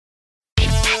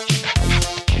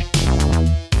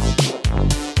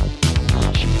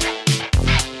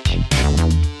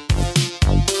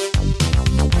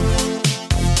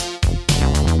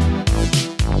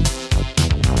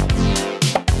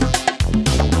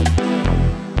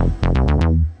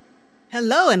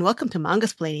Hello and welcome to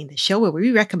Mangasplaining, the show where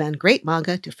we recommend great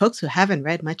manga to folks who haven't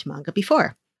read much manga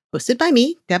before. Hosted by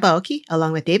me, Deb Aoki,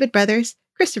 along with David Brothers,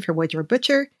 Christopher Woodrow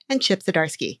Butcher, and Chip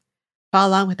Zdarsky. Follow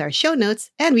along with our show notes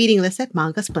and reading list at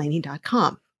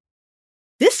mangasplaining.com.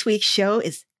 This week's show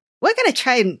is, we're going to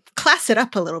try and class it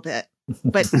up a little bit,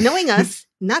 but knowing us,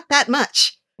 not that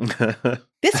much.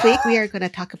 This week, we are going to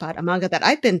talk about a manga that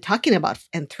I've been talking about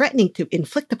and threatening to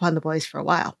inflict upon the boys for a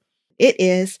while. It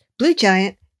is Blue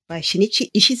Giant by Shinichi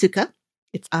Ishizuka.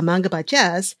 It's a manga about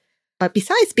jazz, but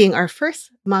besides being our first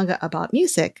manga about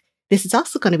music, this is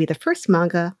also going to be the first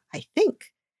manga, I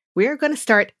think, we're going to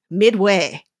start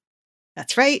midway.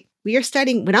 That's right, we are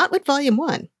starting not with volume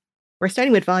 1, we're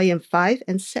starting with volume 5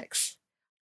 and 6.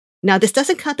 Now, this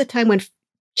doesn't count the time when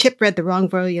Chip read the wrong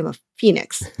volume of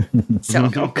Phoenix. So,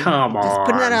 come on. Just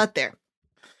putting that out there.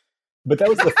 But that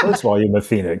was the first volume of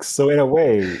Phoenix, so in a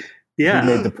way,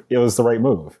 it was the right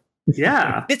move.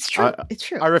 Yeah. It's true. It's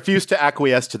true. I refuse to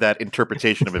acquiesce to that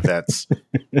interpretation of events.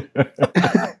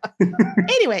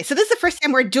 Anyway, so this is the first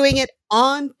time we're doing it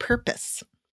on purpose.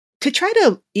 To try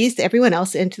to ease everyone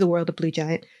else into the world of Blue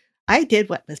Giant, I did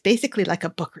what was basically like a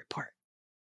book report.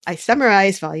 I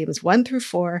summarized volumes 1 through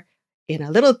 4 in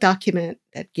a little document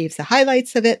that gives the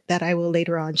highlights of it that I will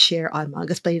later on share on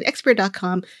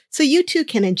mangasplainingexpert.com so you too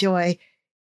can enjoy,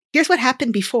 here's what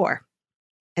happened before,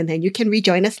 and then you can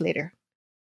rejoin us later.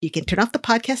 You can turn off the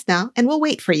podcast now, and we'll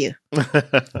wait for you. Now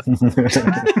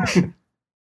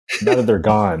that they're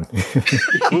gone.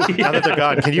 Now that they're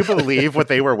gone. Can you believe what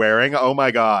they were wearing? Oh, my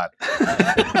God.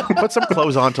 Put some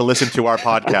clothes on to listen to our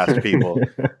podcast, people.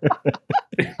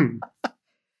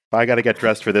 I got to get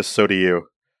dressed for this, so do you.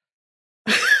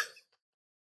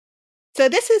 So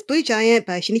this is Blue Giant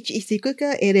by Shinichi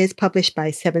Ishizuka. It is published by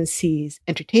Seven Seas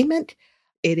Entertainment.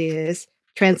 It is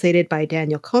translated by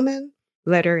Daniel Coleman.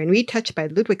 Letter and retouch by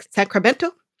Ludwig Sacramento.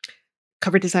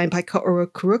 Cover design by Kaoru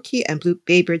Kuroki and Blue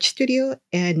Bay Bridge Studio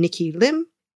and Nikki Lim.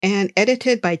 And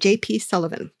edited by J.P.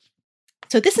 Sullivan.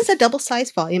 So this is a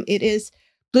double-sized volume.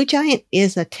 Blue Giant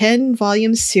is a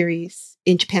 10-volume series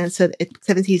in Japan. So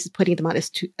Seven Seas is putting them out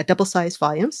as double-sized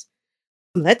volumes.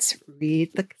 Let's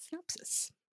read the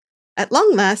synopsis. At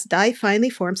long last, Dai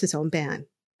finally forms his own band.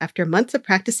 After months of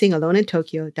practicing alone in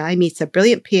Tokyo, Dai meets a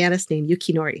brilliant pianist named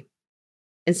Yukinori.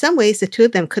 In some ways, the two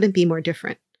of them couldn't be more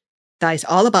different. Dai is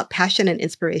all about passion and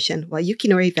inspiration, while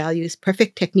Yukinori values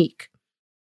perfect technique.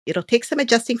 It'll take some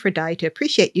adjusting for Dai to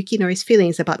appreciate Yukinori's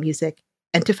feelings about music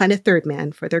and to find a third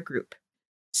man for their group.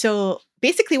 So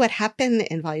basically what happened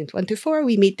in volumes 1 through 4,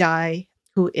 we meet Dai,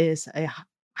 who is a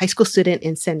high school student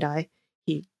in Sendai.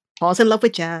 He falls in love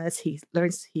with jazz. He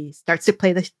starts to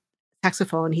play the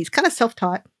saxophone. He's kind of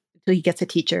self-taught until he gets a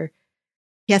teacher.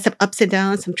 He has some ups and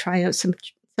downs, some triumphs, some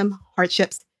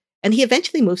hardships, and he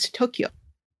eventually moves to Tokyo.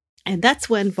 And that's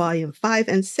when volume 5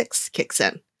 and 6 kicks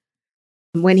in.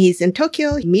 When he's in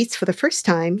Tokyo, he meets for the first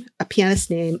time a pianist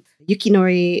named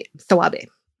Yukinori Sawabe.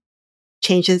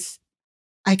 Changes,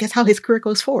 I guess, how his career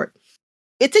goes forward.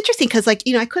 It's interesting because, I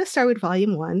could have started with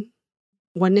volume 1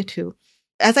 and 2.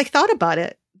 As I thought about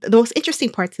it, the most interesting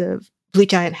parts of Blue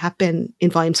Giant happen in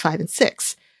volumes 5 and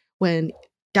 6, when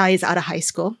Dai is out of high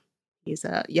school. He's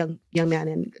a young man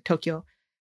in Tokyo.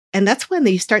 And that's when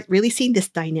you start really seeing this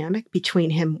dynamic between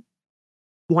him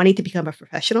wanting to become a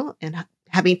professional and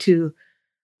having to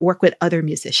work with other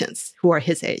musicians who are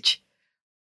his age.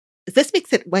 This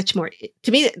makes it much more,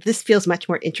 to me, this feels much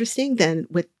more interesting than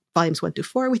with volumes 1 through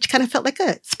 4, which kind of felt like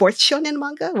a sports shonen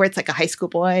manga, where it's like a high school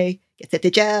boy gets into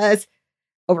jazz,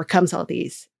 overcomes all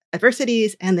these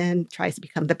adversities, and then tries to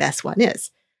become the best one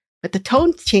is. But the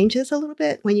tone changes a little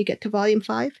bit when you get to volume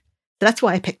 5. So that's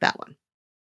why I picked that one.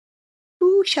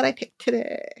 Who should I pick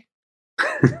today?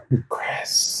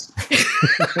 Chris.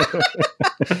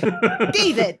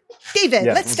 David, yes.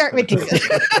 Let's start with David.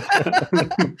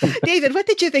 David, what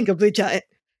did you think of Blue Giant?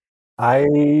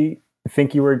 I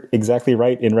think you were exactly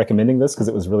right in recommending this because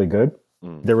it was really good.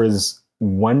 There was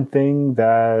one thing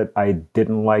that I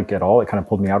didn't like at all. It kind of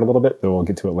pulled me out a little bit, though we'll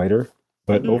get to it later.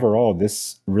 But overall,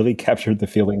 this really captured the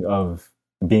feeling of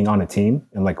being on a team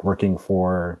and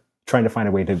trying to find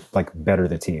a way to better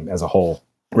the team as a whole,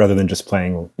 rather than just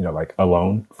playing,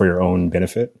 alone for your own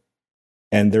benefit.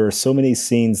 And there are so many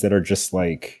scenes that are just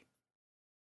the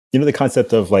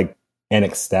concept of an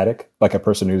ecstatic, like a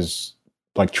person who's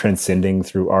transcending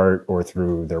through art or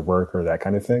through their work or that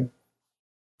kind of thing.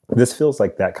 This feels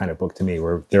like that kind of book to me,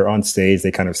 where they're on stage,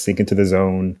 they kind of sink into the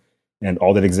zone, and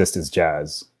all that exists is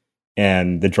jazz.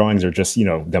 And the drawings are just,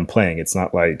 them playing. It's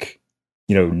not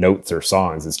notes or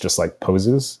songs. It's just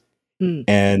poses.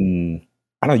 And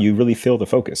I don't know, you really feel the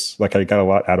focus. I got a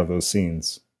lot out of those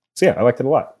scenes. So yeah, I liked it a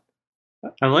lot.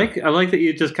 I like that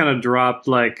you just kind of dropped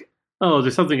like, oh,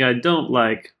 there's something I don't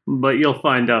like, but you'll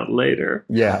find out later.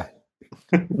 Yeah.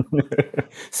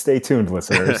 Stay tuned,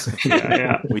 listeners.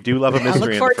 Yeah. We do love a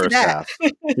mystery in the first half.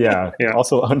 Yeah. Yeah.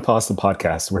 Also, unpause the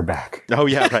podcast. We're back. Oh,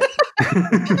 yeah, right.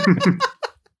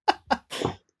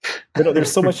 But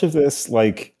there's so much of this.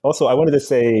 Like, also, I wanted to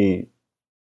say,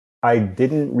 I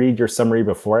didn't read your summary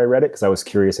before I read it because I was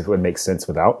curious if it would make sense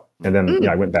without. And then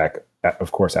I went back,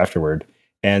 of course, afterward.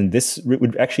 And this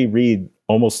would actually read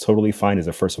almost totally fine as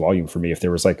a first volume for me if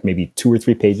there was like maybe 2 or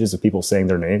 3 pages of people saying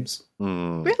their names.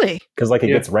 Really? Because like it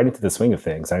gets right into the swing of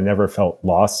things. I never felt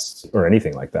lost or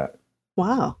anything like that.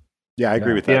 Wow. Yeah, I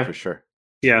agree with that for sure.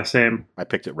 Yeah, same. I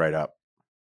picked it right up.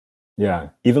 Yeah.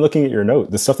 Even looking at your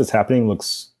note, the stuff that's happening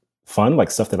looks fun,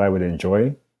 like stuff that I would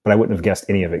enjoy, but I wouldn't have guessed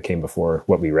any of it came before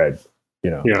what we read,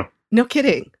 you know? Yeah. No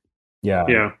kidding. Yeah.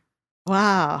 Yeah.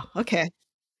 Wow. Okay.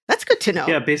 That's good to know.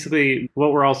 Yeah, basically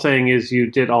what we're all saying is you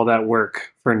did all that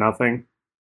work for nothing.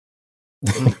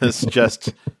 It's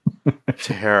just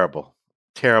terrible.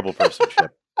 Terrible personship.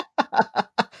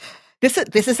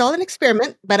 This is all an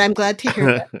experiment, but I'm glad to hear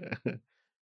that.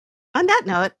 On that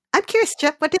note, I'm curious,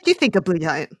 Jeff, what did you think of Blue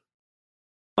Giant?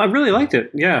 I really liked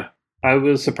it. Yeah. I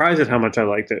was surprised at how much I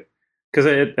liked it. Because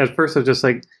at first I was just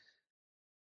like,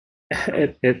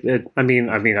 I mean,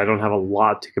 I don't have a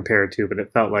lot to compare it to, but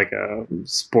it felt like a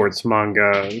sports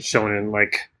manga shown in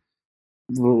like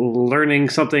learning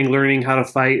something, learning how to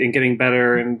fight and getting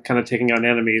better and kind of taking on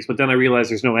enemies. But then I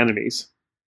realized there's no enemies,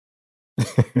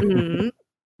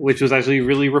 which was actually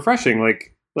really refreshing.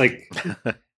 Like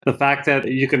the fact that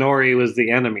Yukinori was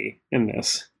the enemy in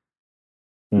this,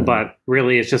 but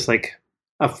really it's just like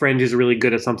a friend who's really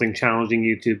good at something, challenging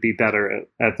you to be better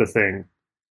at the thing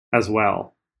as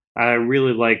well. I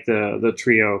really like the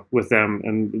trio with them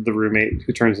and the roommate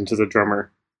who turns into the drummer.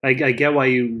 I get why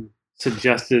you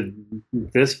suggested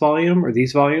this volume or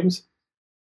these volumes,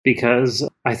 because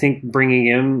I think bringing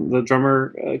in the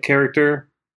drummer character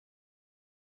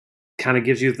kind of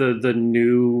gives you the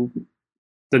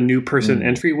new person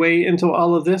entryway into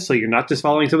all of this. So you're not just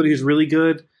following somebody who's really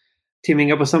good,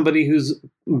 teaming up with somebody who's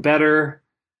better.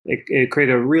 It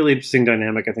created a really interesting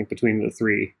dynamic, I think, between the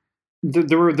three.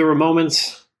 There were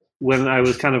moments when I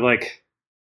was kind of like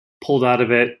pulled out of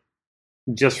it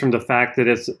just from the fact that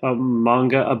it's a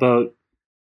manga about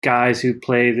guys who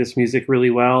play this music really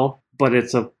well, but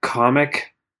it's a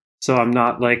comic. So I'm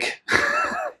not like,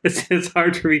 it's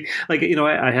hard for me. Like, you know,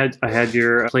 I had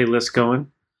your playlist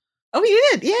going. Oh, you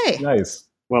did? Yay. Nice.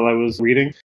 While I was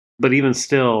reading. But even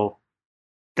still,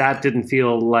 that didn't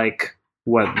feel like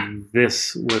what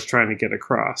this was trying to get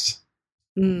across.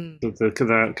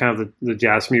 The kind of the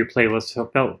Jasmine playlist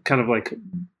felt kind of like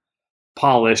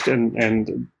polished,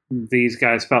 and these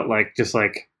guys felt like just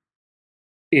like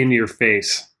in your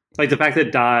face. Like the fact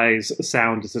that Dai's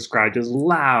sound is described as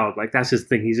loud, like that's his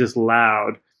thing. He's just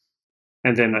loud.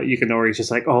 And then Yukinori's just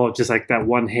like, oh, just like that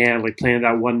one hand, like playing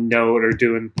that one note or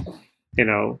doing, you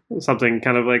know, something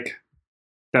kind of like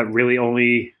that really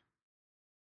only.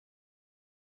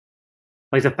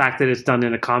 Like the fact that it's done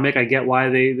in a comic, I get why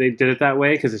they did it that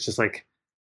way, because it's just like,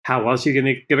 how else are you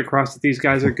going to get across that these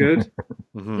guys are good?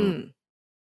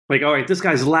 Like, all right, this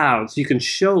guy's loud, so you can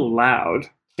show loud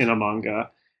in a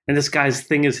manga. And this guy's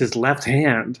thing is his left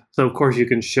hand. So, of course, you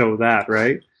can show that,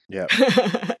 right? Yeah.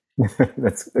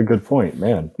 That's a good point,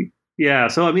 man. Yeah,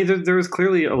 so, I mean, there was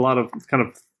clearly a lot of kind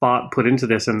of thought put into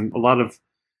this and a lot of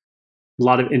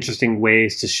interesting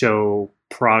ways to show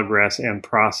progress and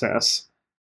process.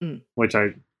 Which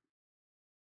I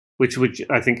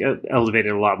think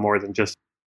elevated a lot more than just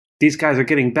these guys are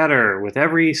getting better with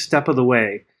every step of the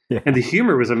way. Yeah. And the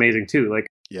humor was amazing too. Like,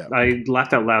 I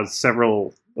laughed out loud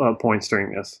several points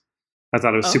during this. I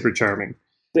thought it was super charming.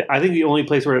 I think the only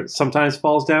place where it sometimes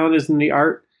falls down is in the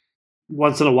art.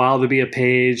 Once in a while there'd be a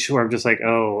page where I'm just like,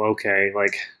 oh, okay,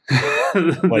 like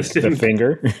like the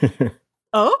finger.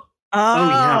 Oh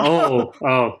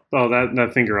yeah.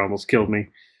 That finger almost killed me.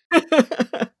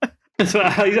 So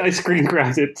I screen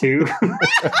grabbed it too.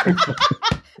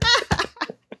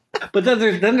 But then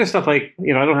there's stuff like,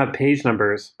 you know, I don't have page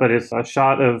numbers, but it's a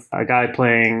shot of a guy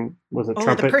playing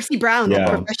trumpet. The Percy Brown, the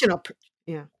professional.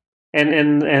 Yeah.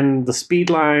 And the speed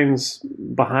lines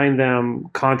behind them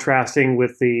contrasting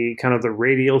with the kind of the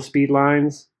radial speed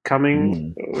lines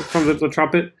coming from the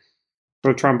trumpet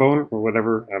or trombone or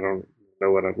whatever. I don't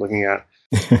know what I'm looking at.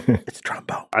 It's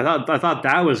trombone. I thought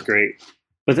that was great.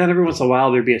 But then every once in a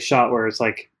while, there'd be a shot where it's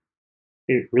like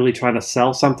it really trying to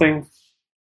sell something.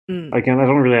 Again, I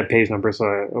don't really have page numbers, so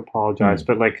I apologize.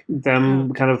 But like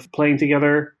them kind of playing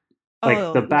together Like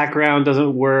Oh, the background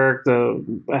doesn't work, the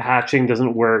hatching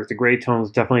doesn't work, the gray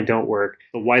tones definitely don't work.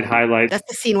 The white highlights. that's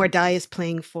the scene where Dai is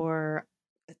playing for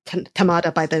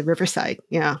Tamada by the riverside.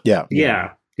 Yeah. Yeah.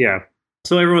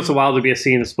 So every once in a while there'll be a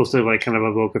scene that's supposed to like kind of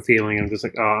evoke a feeling, and I'm just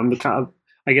like,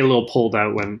 I get a little pulled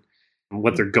out when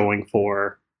what they're going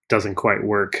for doesn't quite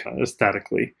work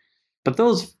aesthetically. But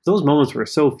those moments were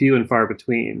so few and far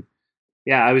between.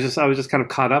 Yeah, I was just kind of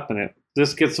caught up in it.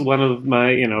 This gets one of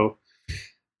my,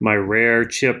 my rare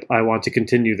chip. I want to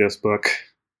continue this book.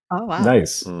 Oh wow.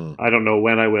 Nice. I don't know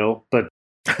when I will, but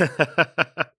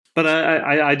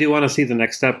I do want to see the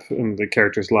next step in the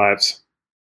characters' lives.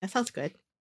 That sounds good.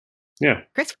 Yeah.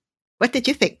 Chris, what did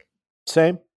you think?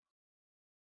 Same.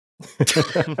 It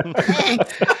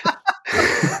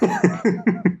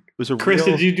was a Chris,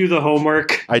 did you do the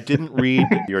homework? I didn't read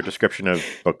your description of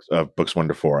books 1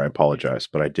 to 4. I apologize,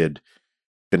 but I did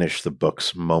finish the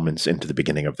books moments into the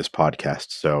beginning of this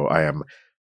podcast, so I am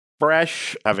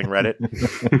fresh having read it.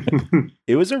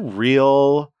 It was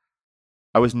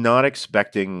I was not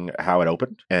expecting how it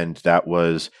opened, and that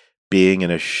was being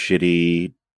in a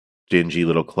shitty, dingy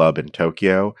little club in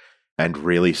Tokyo and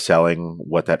really selling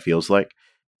what that feels like.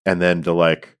 And then the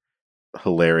like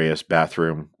hilarious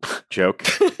bathroom joke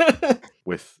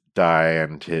with Dai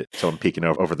and someone peeking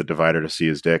over the divider to see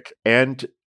his dick. And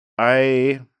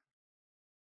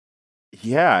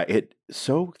it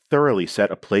so thoroughly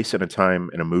set a place and a time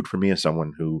and a mood for me as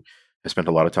someone who has spent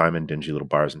a lot of time in dingy little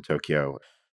bars in Tokyo,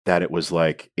 that it was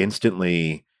like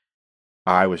instantly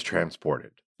I was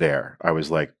transported there. I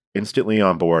was like instantly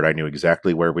on board. I knew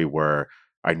exactly where we were.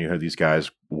 I knew who these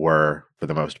guys were for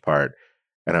the most part,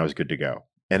 and I was good to go.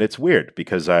 And it's weird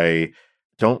because I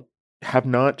have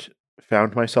not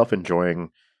found myself enjoying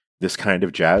this kind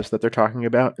of jazz that they're talking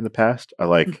about in the past. I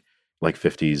like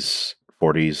 50s,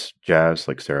 40s jazz,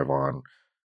 like Sarah Vaughan,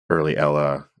 early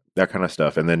Ella, that kind of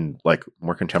stuff. And then like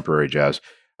more contemporary jazz.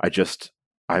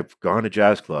 I've gone to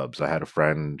jazz clubs. I had a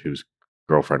friend whose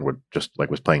girlfriend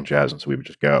was playing jazz, and so we would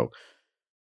just go.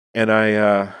 And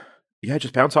I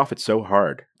just bounce off it so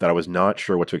hard that I was not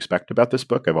sure what to expect about this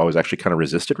book. I've always actually kind of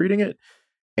resisted reading it.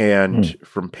 And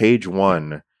from page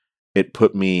 1, it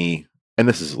put me, and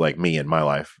this is like me in my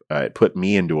life, it put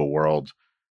me into a world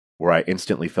where I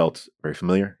instantly felt very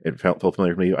familiar. It felt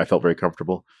familiar to me. I felt very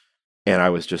comfortable. And I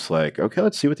was just like, okay,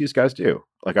 let's see what these guys do.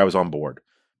 Like I was on board.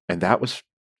 And that was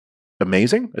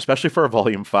amazing, especially for a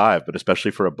volume 5, but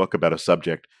especially for a book about a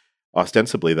subject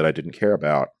ostensibly that I didn't care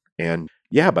about. And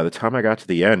yeah, by the time I got to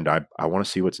the end, I want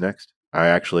to see what's next. I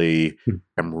actually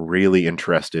am really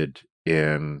interested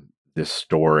in this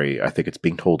story. I think it's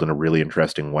being told in a really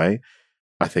interesting way.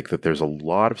 I think that there's a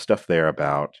lot of stuff there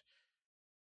about,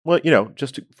 well,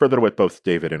 just to further to what both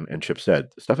David and Chip said,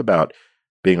 stuff about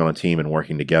being on a team and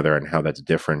working together and how that's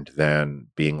different than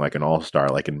being like an all-star,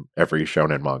 like in every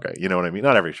shonen manga. You know what I mean?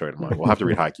 Not every shonen manga. We'll have to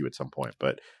read Haikyuu at some point.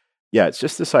 But yeah, it's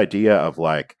just this idea of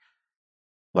like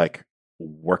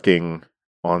working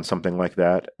on something like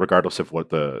that, regardless of what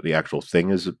the actual thing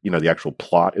is, the actual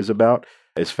plot is about,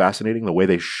 is fascinating. The way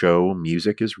they show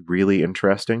music is really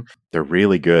interesting. They're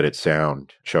really good at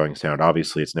showing sound.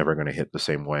 Obviously, it's never going to hit the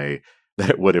same way that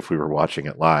it would if we were watching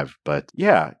it live. But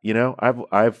yeah,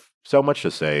 I've so much to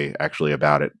say actually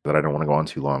about it that I don't want to go on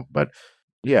too long. But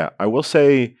yeah, I will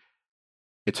say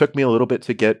it took me a little bit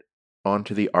to get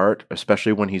onto the art,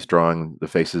 especially when he's drawing the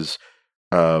faces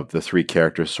of the 3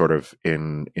 characters sort of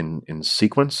in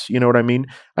sequence. You know what I mean?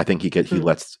 I think he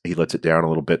lets it down a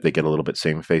little bit. They get a little bit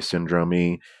same face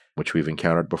syndrome-y, which we've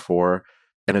encountered before.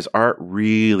 And his art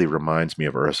really reminds me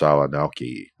of Urasawa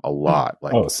Naoki a lot.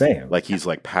 Like, same. Like he's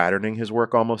like patterning his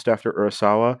work almost after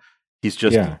Urasawa. He's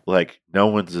just like, no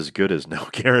one's as good as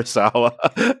Naoki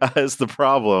Urasawa is the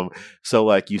problem. So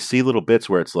like you see little bits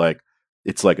where it's like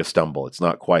a stumble. It's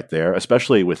not quite there,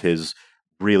 especially with his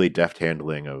really deft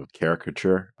handling of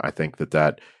caricature. I think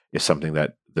that is something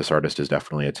that this artist is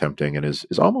definitely attempting and is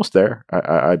almost there.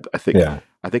 I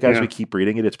think as we keep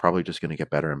reading it, it's probably just going to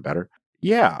get better and better.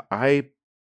 Yeah, I'm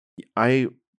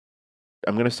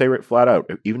going to say right flat out,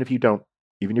 even if you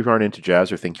aren't into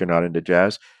jazz or think you're not into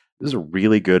jazz, this is a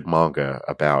really good manga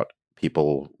about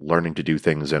people learning to do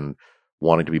things and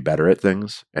wanting to be better at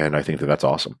things. And I think that's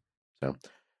awesome. So,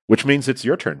 which means it's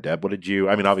your turn, Deb. What did you?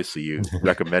 I mean, obviously you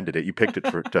recommended it. You picked it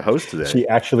to host today. She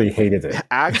actually hated it.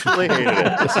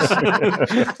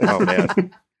 Oh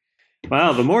man!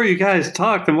 Wow. The more you guys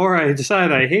talk, the more I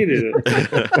decide I hated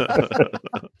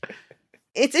it.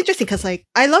 It's interesting because like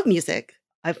I love music.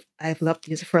 I've loved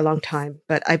music for a long time,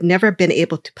 but I've never been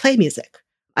able to play music.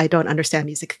 I don't understand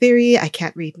music theory. I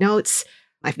can't read notes.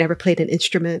 I've never played an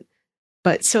instrument.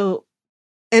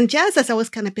 And jazz has always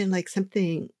kind of been like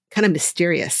something kind of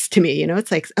mysterious to me.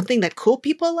 It's like something that cool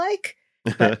people like,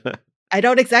 but I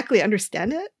don't exactly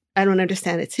understand it. I don't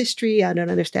understand its history. I don't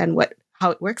understand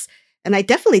how it works. And I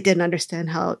definitely didn't understand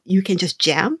how you can just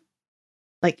jam.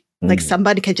 Like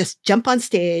somebody can just jump on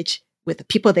stage with the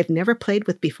people they've never played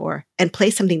with before and play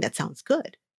something that sounds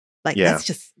good. That's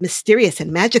just mysterious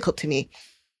and magical to me.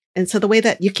 And so the way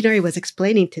that Yukinori was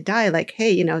explaining to Dai, like,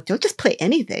 hey, don't just play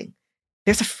anything.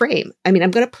 There's a frame. I mean,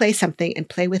 I'm going to play something and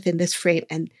play within this frame.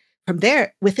 And from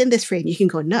there, within this frame, you can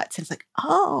go nuts. And it's like,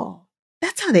 oh,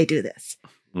 that's how they do this.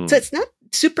 So it's not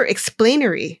super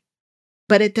explanatory,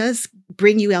 but it does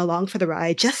bring you along for the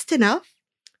ride just enough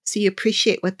so you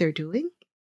appreciate what they're doing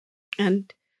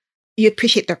and you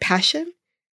appreciate their passion.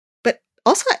 But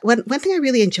also, one thing I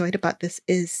really enjoyed about this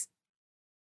is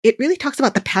it really talks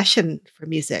about the passion for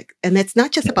music. And it's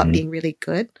not just about being really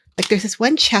good. Like there's this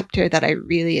one chapter that I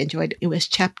really enjoyed. It was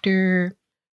chapter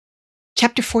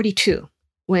 42,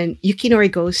 when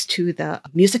Yukinori goes to the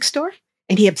music store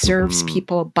and he observes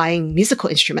people buying musical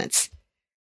instruments.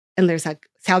 And there's a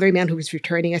salaryman who's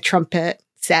returning a trumpet,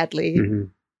 sadly.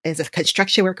 There's a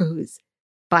construction worker who's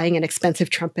buying an expensive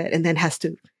trumpet and then has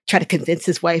to try to convince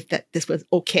his wife that this was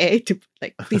okay to,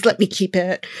 like, please let me keep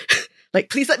it. Like,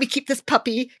 please let me keep this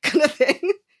puppy kind of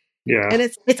thing. Yeah. And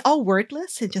it's all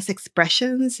wordless and just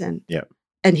expressions. And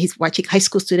he's watching high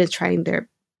school students trying their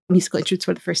musical instruments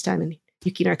for the first time. And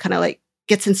Yukinori kind of like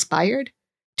gets inspired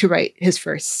to write his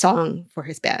first song for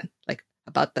his band, like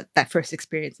about that first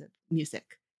experience of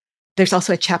music. There's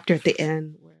also a chapter at the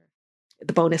end where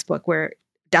the bonus book where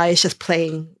Dai is just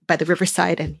playing by the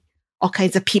riverside and all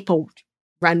kinds of people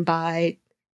run by,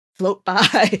 float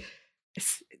by,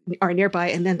 are nearby,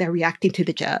 and then they're reacting to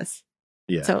the jazz.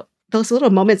 Yeah. So those little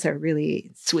moments are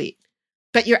really sweet.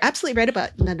 But you're absolutely right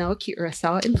about the Naoki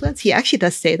Urasawa influence. He actually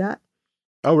does say that.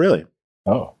 Oh, really?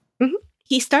 Oh.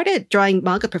 He started drawing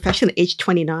manga professionally at age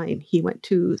 29. He went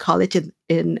to college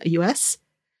in the US.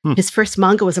 His first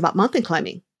manga was about mountain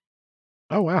climbing.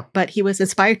 Oh, wow. But he was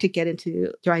inspired to get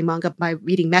into drawing manga by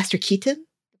reading Master Keaton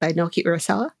by Naoki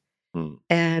Urasawa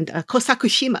and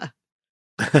Kosakushima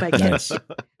by Kenshi,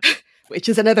 which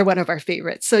is another one of our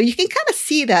favorites. So you can kind of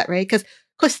see that, right? Because,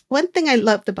 of course, one thing I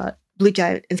loved about Blue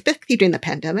Giant, and especially during the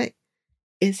pandemic,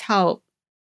 is how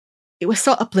it was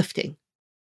so uplifting.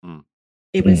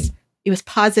 It was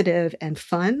positive and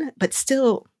fun, but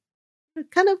still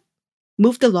kind of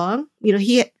moved along.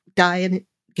 He Dai and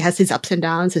has his ups and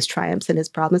downs, his triumphs and his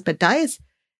problems, but Dai is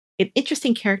an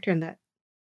interesting character in that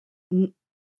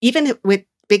even with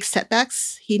big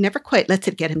setbacks, he never quite lets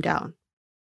it get him down.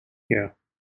 Yeah.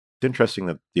 It's interesting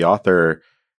that the author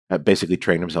basically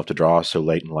trained himself to draw so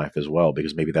late in life as well,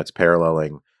 because maybe that's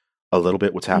paralleling a little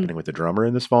bit what's happening with the drummer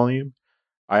in this volume.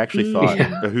 I actually thought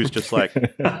who's just like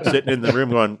sitting in the room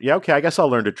going, yeah, okay, I guess I'll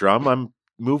learn to drum. I'm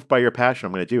moved by your passion.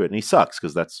 I'm going to do it. And he sucks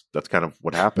because that's kind of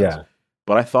what happens. Yeah.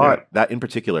 But I thought that in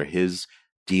particular, his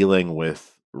dealing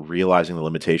with realizing the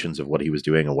limitations of what he was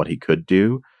doing and what he could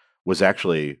do was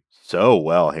actually so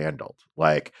well handled.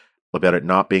 Like about it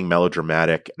not being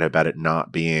melodramatic and about it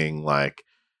not being like,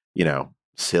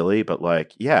 silly, but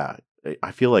like, yeah,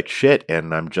 I feel like shit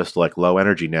and I'm just like low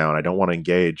energy now and I don't want to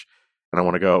engage. And I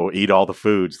want to go eat all the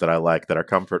foods that I like that are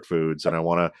comfort foods. And I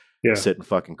want to sit and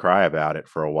fucking cry about it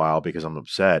for a while because I'm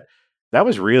upset. That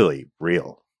was really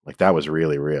real. Like that was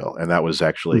really real. And that was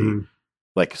actually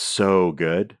like so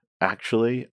good,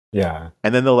 actually. Yeah.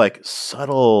 And then the like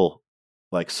subtle,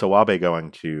 like Soabe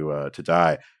going to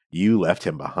Dai, you left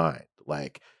him behind.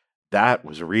 Like that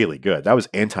was really good. That was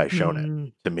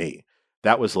anti-shonen to me.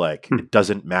 That was like, it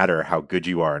doesn't matter how good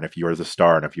you are. And if you're the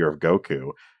star and if you're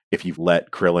Goku, if you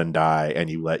let Krillin die and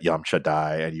you let Yamcha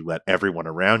die and you let everyone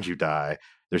around you die,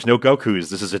 there's no Gokus.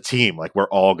 This is a team. Like we're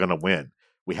all going to win.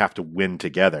 We have to win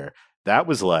together. That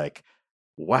was like,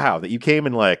 wow, that you came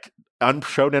in like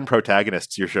shonen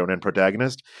protagonists, your shonen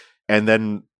protagonist, and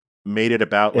then made it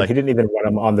about like he didn't even want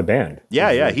him on the band.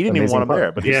 Yeah, he didn't even want him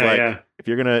there. But he's if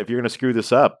you're gonna screw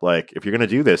this up, like if you're gonna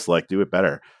do this, like do it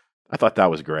better. I thought that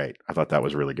was great. I thought that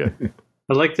was really good.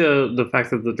 I like the fact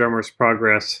that the drummer's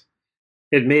progress.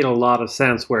 It made a lot of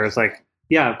sense where it's like,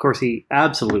 yeah, of course he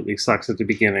absolutely sucks at the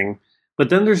beginning, but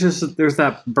then there's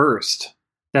that burst,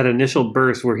 that initial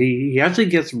burst where he actually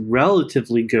gets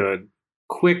relatively good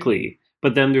quickly,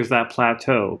 but then there's that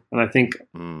plateau. And I think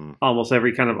almost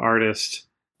every kind of artist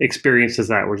experiences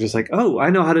that. We're just like, oh, I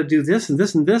know how to do this and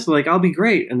this and this, like I'll be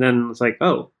great. And then it's like,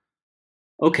 oh,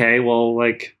 okay, well,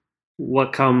 like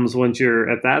what comes once you're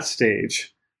at that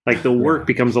stage? Like the work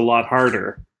becomes a lot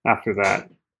harder after that.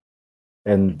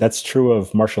 And that's true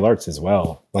of martial arts as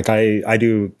well. Like I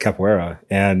do capoeira,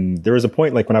 and there was a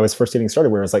point like when I was first getting started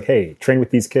where I was like, hey, train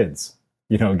with these kids.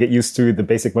 get used to the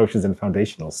basic motions and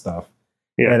foundational stuff.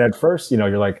 Yeah. And at first,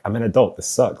 you're like, I'm an adult, this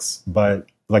sucks. But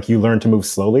like you learn to move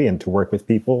slowly and to work with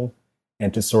people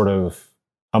and to sort of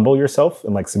humble yourself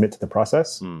and like submit to the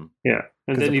process. Yeah.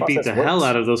 And then the you beat the process hell works.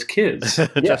 out of those kids.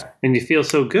 Yeah. And you feel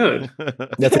so good.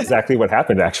 That's exactly what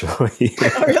happened, actually.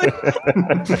 Oh, really?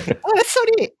 Oh, that's so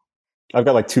neat. I've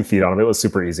got like 2 feet on him. It was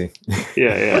super easy.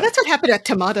 Yeah. Well, that's what happened at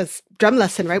Tamada's drum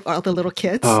lesson, right? All the little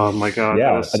kids. Oh my God.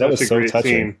 Yeah, That was such a so great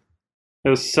touching. scene. It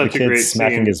was such The a kid great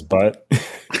smacking scene. his butt.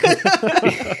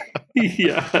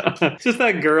 Yeah. Just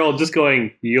that girl just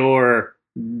going, "You're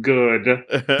good."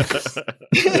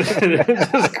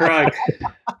 Just crying.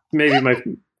 Maybe my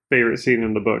favorite scene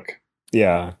in the book.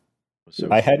 Yeah. So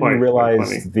I hadn't quite funny.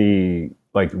 realized the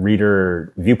like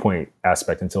reader viewpoint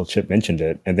aspect until Chip mentioned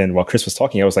it. And then while Chris was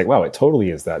talking, I was like, wow, it totally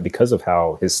is that because of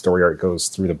how his story arc goes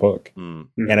through the book. And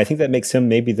I think that makes him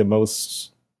maybe the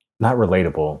most, not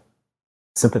relatable,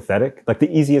 sympathetic, like the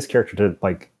easiest character to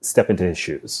like step into his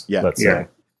shoes. Yeah. Let's Yeah. say.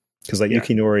 Because like Yeah.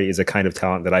 Yukinori is a kind of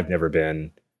talent that I've never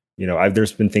been.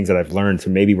 There's been things that I've learned to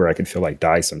maybe where I can feel like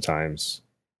die sometimes.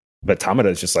 But Tamada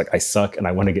is just like, I suck and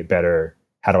I want to get better.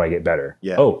 How do I get better?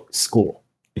 Yeah. Oh, school.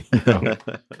 Can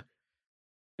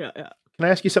Yeah. I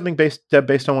ask you something based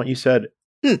on what you said?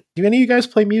 Hmm. Do any of you guys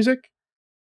play music?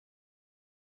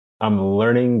 I'm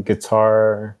learning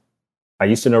guitar. I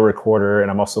used to know recorder, and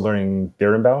I'm also learning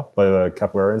berimbau, the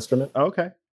capoeira instrument. Oh, okay.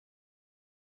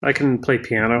 I can play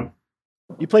piano.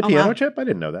 You play Oh, piano, wow. Chip? I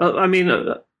didn't know that. I mean,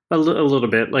 a little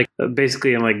bit. Like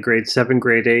basically, in like grade 7,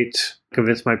 grade 8,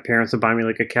 convinced my parents to buy me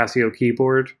like a Casio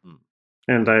keyboard,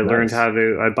 and I learned Nice. how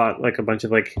to. I bought like a bunch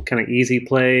of like kind of easy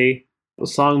play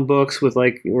song books with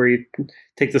like where you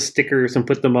take the stickers and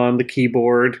put them on the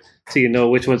keyboard so you know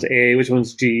which one's A, which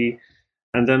one's G.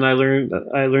 And then I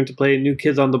learned to play New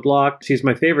Kids on the Block. She's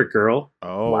my favorite girl.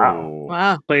 Oh.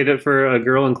 Wow. Played it for a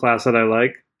girl in class that I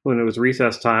like when it was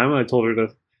recess time. I told her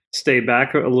to stay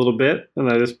back a little bit, and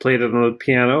I just played it on the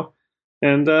piano.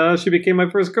 And she became my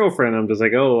first girlfriend. I'm just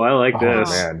like, oh, I like this.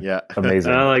 Man. Yeah.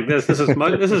 Amazing. I like this. This is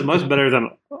much better than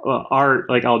art.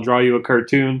 Like I'll draw you a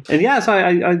cartoon. And yeah, so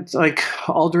I like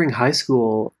all during high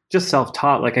school, just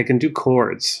self-taught. Like I can do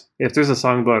chords. If there's a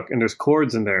songbook and there's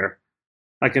chords in there,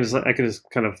 I can just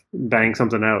kind of bang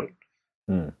something out.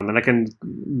 And I can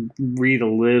read a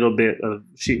little bit of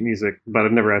sheet music, but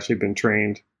I've never actually been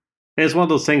trained. And it's one of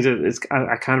those things that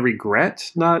I kind of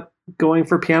regret not going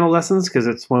for piano lessons because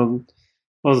it's one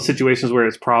of the situations where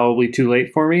it's probably too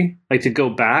late for me. Like to go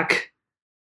back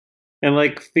and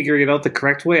like figuring it out the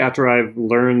correct way after I've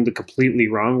learned the completely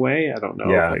wrong way. I don't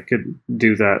know Yeah. if I could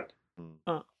do that.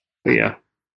 Oh. But yeah.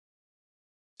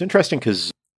 It's interesting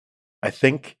because I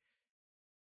think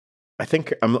I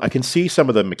can see some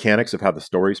of the mechanics of how the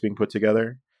story is being put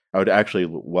together. I would actually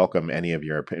welcome any of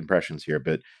your impressions here,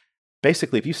 but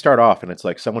basically, if you start off and it's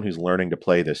like someone who's learning to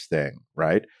play this thing,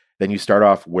 right? Then you start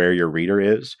off where your reader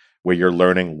is, where you're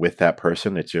learning with that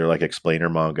person. It's your like explainer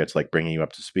manga. It's like bringing you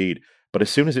up to speed. But as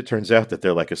soon as it turns out that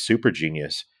they're like a super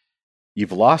genius,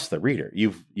 you've lost the reader.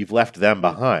 You've left them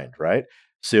behind, right?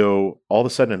 So all of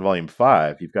a sudden in volume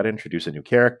 5, you've got to introduce a new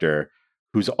character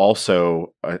who's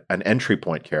also an entry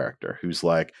point character who's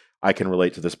like, I can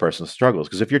relate to this person's struggles.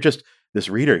 Because if you're just this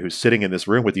reader who's sitting in this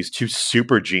room with these 2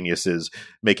 super geniuses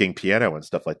making piano and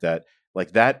stuff like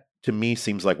that to me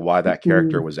seems like why that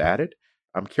character was added.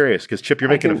 I'm curious because Chip, you're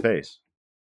making a face.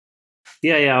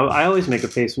 Yeah. I always make a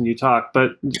face when you talk,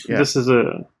 but this is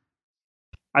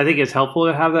I think it's helpful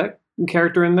to have that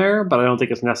character in there, but I don't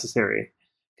think it's necessary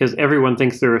because everyone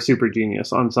thinks they're a super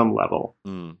genius on some level.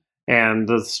 And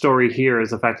the story here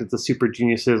is the fact that the super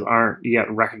geniuses aren't yet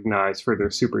recognized for their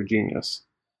super genius.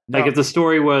 No. Like if the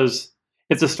story was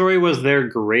they're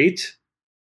great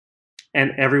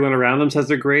and everyone around them says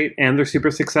they're great and they're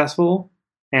super successful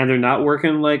and they're not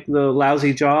working like the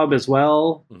lousy job as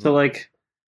well to like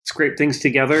scrape things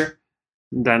together,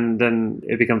 then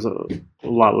it becomes a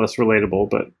lot less relatable.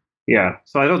 But yeah,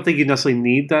 so I don't think you necessarily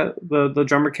need that the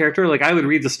drummer character. Like I would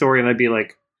read the story and I'd be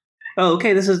like, oh,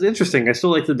 okay, this is interesting. I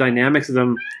still like the dynamics of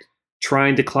them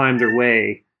trying to climb their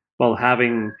way while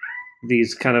having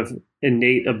these kind of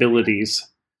innate abilities.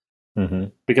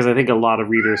 Because I think a lot of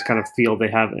readers kind of feel they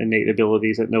have innate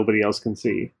abilities that nobody else can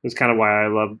see. It's kind of why I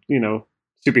loved,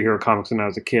 superhero comics when I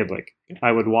was a kid. Like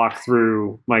I would walk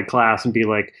through my class and be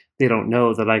like, they don't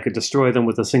know that I could destroy them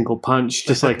with a single punch,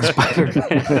 just like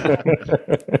Spider-Man.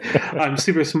 I'm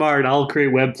super smart. I'll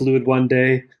create web fluid one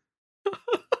day.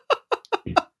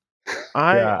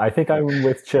 I think I'm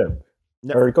with Chip.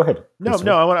 No, or go ahead. No,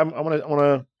 I want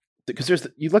to, because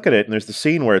you look at it and there's the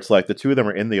scene where it's like the 2 of them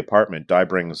are in the apartment. Dai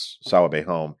brings Sawabe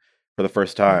home for the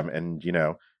first time, and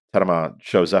Tadama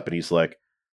shows up and he's like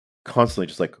constantly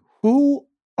just like, who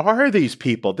are these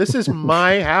people? This is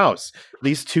my house.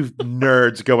 These two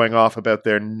nerds going off about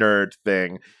their nerd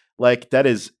thing. Like, that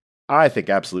is, I think,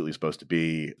 absolutely supposed to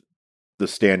be the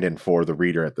stand-in for the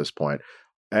reader at this point.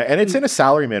 And it's in a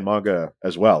salaryman manga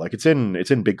as well. Like, it's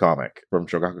in Big Comic from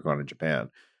Shogakukan in Japan.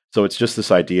 So it's just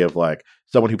this idea of like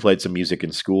someone who played some music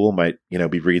in school might,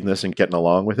 be reading this and getting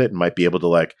along with it and might be able to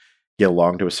like get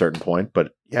along to a certain point.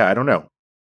 But yeah, I don't know.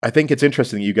 I think it's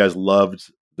interesting that you guys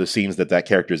loved the scenes that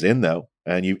character's in, though,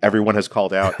 and everyone has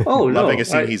called out loving a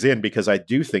scene he's in, because I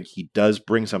do think he does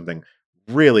bring something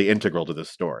really integral to this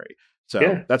story.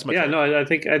 So that's my no. I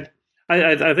think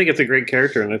it's a great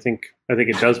character, and I think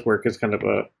it does work as kind of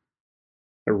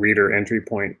a reader entry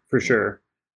point for sure.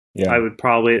 Yeah, I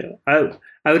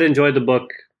would enjoy the book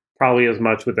probably as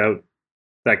much without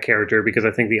that character, because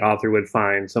I think the author would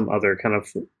find some other kind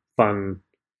of fun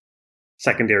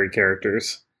secondary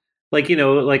characters. Like,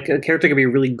 like a character can be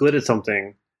really good at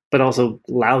something, but also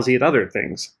lousy at other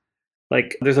things.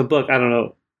 Like, there's a book, I don't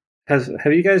know, have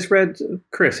you guys read,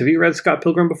 Chris, have you read Scott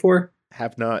Pilgrim before?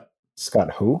 Have not.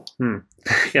 Scott who?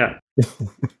 Yeah.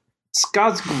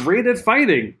 Scott's great at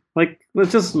fighting. Like,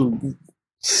 it's just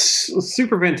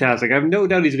super fantastic. I have no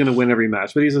doubt he's going to win every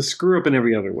match, but he's a screw up in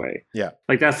every other way. Yeah.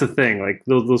 Like, that's the thing. Like,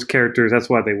 those characters, that's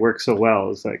why they work so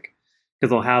well. It's like, because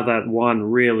they'll have that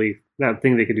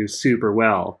thing they can do super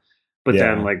well. But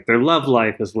then, like, their love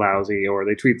life is lousy, or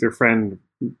they treat their friend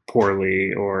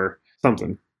poorly, or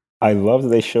something. I love that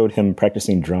they showed him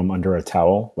practicing drum under a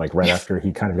towel, like right after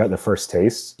he kind of got the first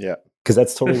taste. Yeah, because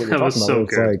that's totally what you're talking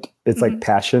about. So it's like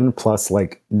passion plus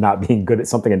like not being good at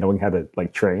something and knowing how to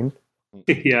like train.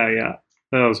 Yeah,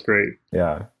 that was great.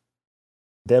 Yeah,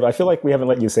 Deb, I feel like we haven't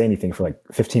let you say anything for like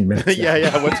 15 minutes.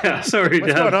 Sorry,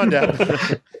 what's going on, Deb?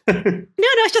 No,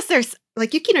 it's just there's like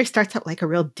Yukino starts out like a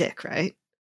real dick, right?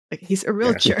 Like he's a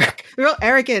real jerk, real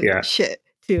arrogant shit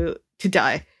to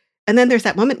die. And then there's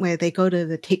that moment where they go to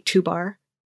the Take Two bar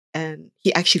and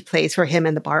he actually plays for him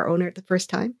and the bar owner the first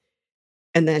time.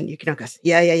 And then Yukino goes,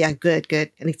 yeah, good.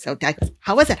 And so Dad goes,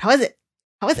 how was it?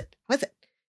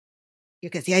 He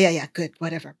goes, yeah, good,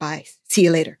 whatever, bye, see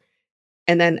you later.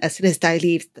 And then as soon as Dai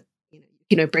leaves,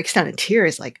 Yukino breaks down in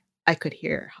tears. Like, I could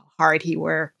hear how hard he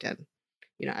worked, and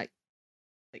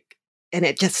and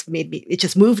it just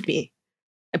moved me.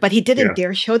 But he didn't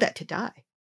dare show that to Dai.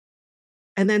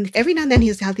 And then every now and then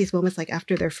he'll have these moments, like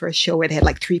after their first show where they had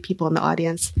like 3 people in the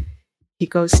audience. He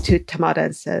goes to Tamada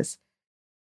and says,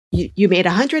 you made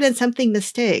 100 and something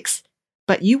mistakes,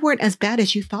 but you weren't as bad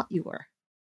as you thought you were.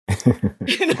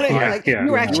 You know what I mean? Like,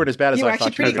 you weren't as bad as I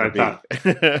thought you were going to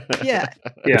be. Yeah.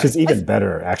 Which is even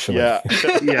better, actually. Yeah.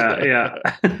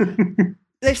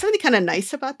 There's something kind of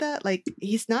nice about that. Like,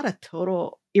 he's not a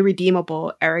total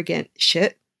irredeemable, arrogant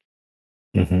shit.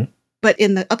 Mm-hmm. But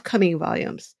in the upcoming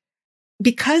volumes,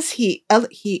 because he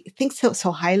thinks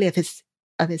so highly of his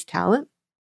talent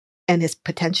and his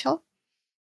potential,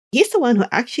 he's the one who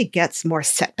actually gets more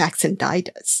setbacks than Dai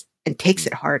does and takes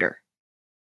it harder.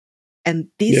 And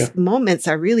these moments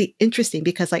are really interesting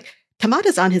because, like,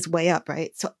 Tamada's on his way up,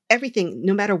 right? So everything,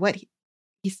 no matter what,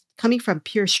 he's coming from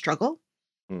pure struggle,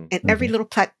 and every little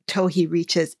plateau he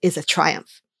reaches is a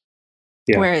triumph.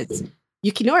 Yeah. Whereas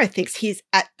Yukinori thinks he's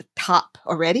at the top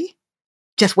already,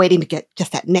 just waiting to get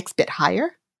just that next bit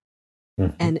higher.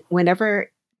 Mm-hmm. And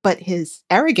but his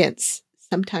arrogance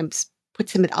sometimes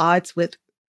puts him at odds with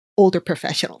older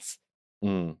professionals,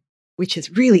 which is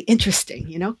really interesting,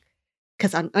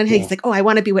 Because on one hand, he's like, oh, I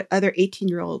want to be with other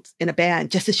 18-year-olds in a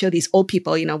band just to show these old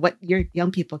people, what your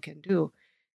young people can do.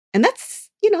 And that's,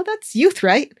 that's youth,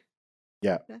 right?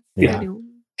 Yeah.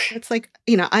 That's like,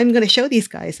 I'm going to show these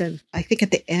guys. And I think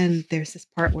at the end, there's this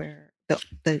part where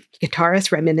the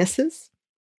guitarist reminisces.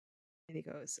 And he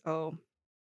goes, oh,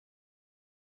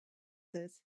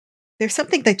 there's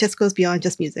something that just goes beyond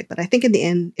just music. But I think in the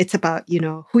end, it's about,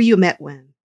 who you met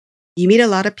when. You meet a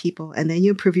lot of people and then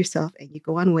you improve yourself and you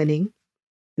go on winning.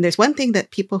 And there's one thing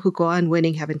that people who go on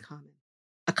winning have in common.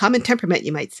 A common temperament,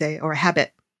 you might say, or a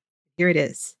habit. Here it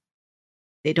is.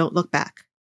 They don't look back.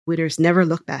 Winners never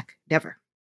look back. Never.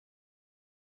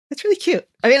 That's really cute.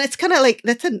 I mean, it's kind of like,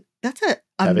 that's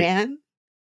a man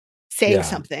saying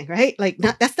something, right? Like,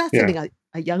 that's not something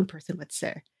a young person would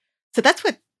say. So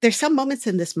there's some moments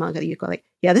in this manga that you go like,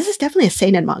 yeah, this is definitely a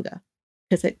seinen manga.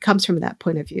 Because it comes from that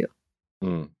point of view.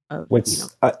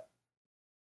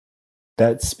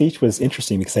 That speech was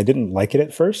interesting because I didn't like it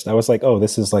at first. I was like, oh,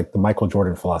 this is like the Michael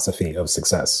Jordan philosophy of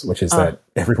success, which is that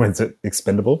everyone's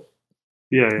expendable.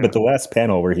 Yeah. But the last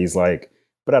panel where he's like,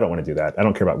 but I don't want to do that. I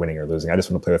don't care about winning or losing. I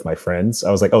just want to play with my friends.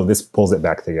 I was like, oh, this pulls it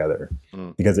back together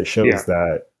because it shows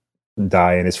that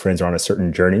Dai and his friends are on a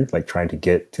certain journey, like trying to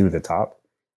get to the top.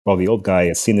 While the old guy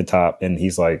has seen the top and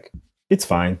he's like, it's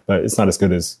fine, but it's not as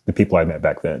good as the people I met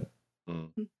back then.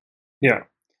 Yeah.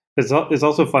 It's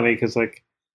also funny because, like,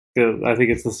 I think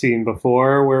it's the scene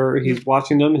before where he's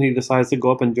watching them and he decides to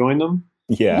go up and join them.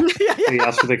 Yeah. He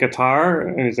asks for the guitar,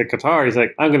 and he's like, guitar. He's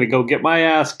like, I'm going to go get my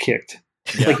ass kicked.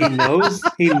 Yeah. Like,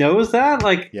 he knows that.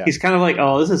 Like, Yeah. he's kind of like,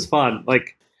 oh, this is fun.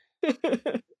 Like,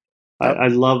 I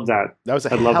love that. That was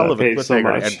a I love hell that of a page so cliffhanger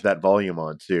to much. end that volume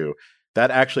on too.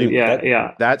 That actually,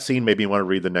 Yeah. that scene made me want to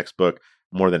read the next book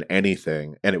more than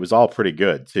anything, and it was all pretty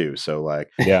good too. So like,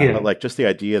 Yeah. but like just the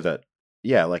idea that,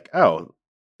 yeah, like, oh,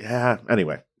 yeah.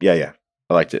 Anyway, yeah,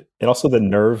 I liked it. And also the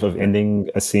nerve of ending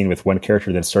a scene with one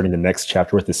character, then starting the next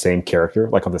chapter with the same character,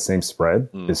 like on the same spread,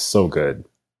 is so good.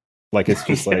 Like, it's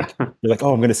just like, you're like,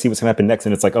 oh, I'm going to see what's going to happen next.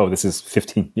 And it's like, oh, this is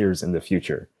 15 years in the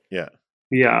future. Yeah.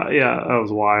 Yeah, that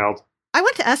was wild. I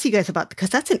want to ask you guys about, because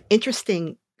that's an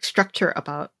interesting structure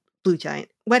about Blue Giant.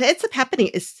 What ends up happening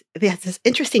is there's this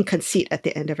interesting conceit at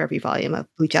the end of every volume of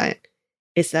Blue Giant,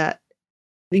 is that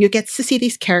you get to see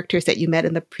these characters that you met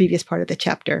in the previous part of the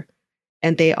chapter,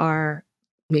 and they are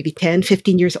maybe 10,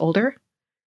 15 years older,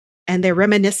 and they're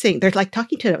reminiscing. They're like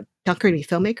talking to a Dunkerley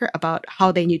filmmaker about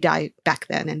how they knew Dai back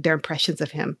then and their impressions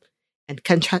of him, and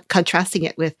contrasting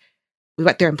it with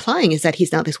what they're implying is that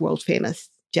he's now this world famous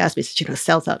jazz musician who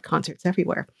sells out concerts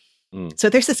everywhere. So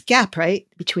there's this gap, right,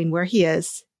 between where he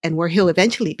is and where he'll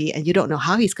eventually be, and you don't know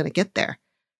how he's going to get there.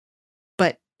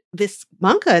 But this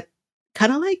manga,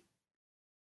 kind of like,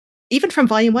 even from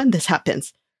volume 1, this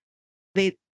happens.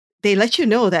 They let you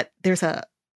know that there's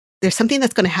something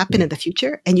that's going to happen in the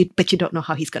future, but you don't know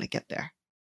how he's going to get there.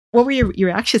 What were your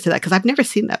reactions to that? Because I've never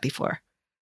seen that before.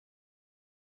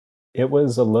 It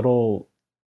was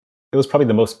probably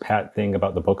the most pat thing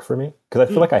about the book for me, because I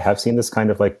feel like I have seen this kind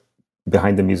of like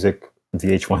behind the music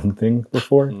VH1 thing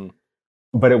before,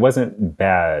 but it wasn't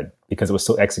bad because it was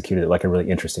still executed at like a really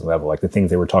interesting level. Like the things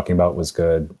they were talking about was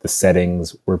good. The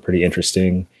settings were pretty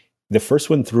interesting. The first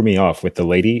one threw me off with the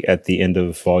lady at the end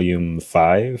of volume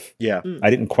 5. Yeah. I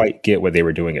didn't quite get what they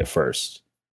were doing at first.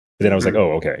 But then I was like,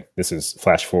 oh, okay, this is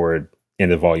flash forward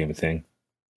end of volume thing,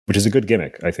 which is a good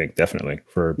gimmick, I think, definitely,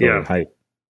 for building hype.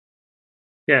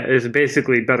 Yeah, it's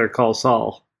basically Better Call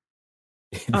Saul.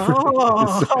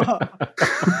 Oh,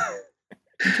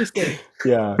 interesting.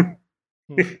 Yeah.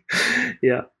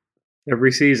 Yeah,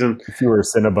 every season. Fewer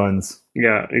Cinnabons.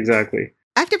 Yeah, exactly.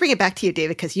 I have to bring it back to you,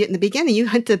 David, because in the beginning you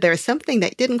hinted there was something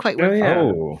that didn't quite work.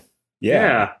 Oh,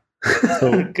 yeah.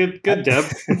 So, good, Deb.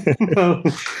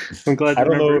 I'm glad. I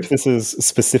don't know if this is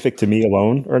specific to me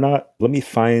alone or not. Let me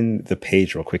find the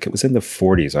page real quick. It was in the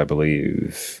 40s, I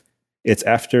believe. It's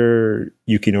after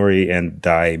Yukinori and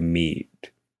Dai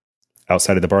meet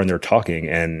outside of the bar, and they're talking.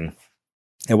 And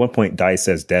at one point, Dai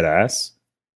says "dead ass,"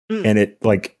 and it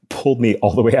like pulled me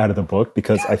all the way out of the book,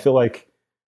 because I feel like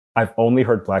I've only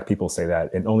heard Black people say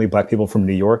that, and only Black people from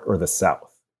New York or the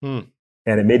South. And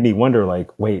it made me wonder,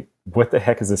 like, wait, what the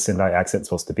heck is this Sendai accent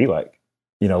supposed to be like?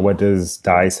 You know, what does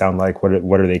Dai sound like?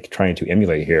 What are they trying to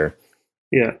emulate here?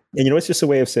 Yeah. And, it's just a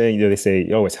way of saying, they say,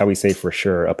 oh, it's how we say for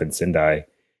sure up in Sendai.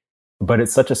 But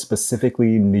it's such a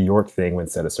specifically New York thing when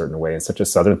said a certain way, and such a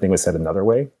Southern thing when said another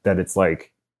way, that it's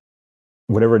like,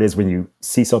 whatever it is, when you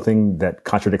see something that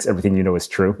contradicts everything you know is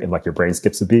true, and like your brain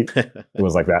skips a beat, it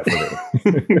was like that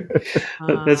for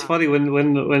me. That's funny.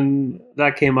 When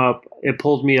that came up, it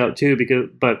pulled me out too,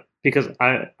 because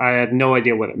I had no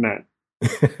idea what it meant.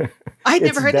 I'd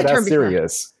never heard that term before.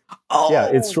 Serious. Oh. Yeah,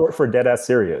 it's short for dead ass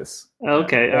serious.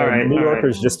 Okay, all right. New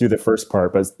Yorkers just do the first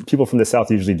part, but people from the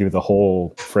South usually do the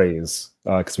whole phrase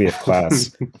because we have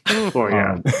class.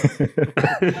 Yeah.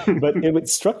 But it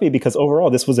struck me because overall,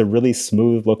 this was a really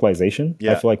smooth localization.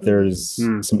 Yeah. I feel like there's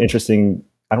some interesting,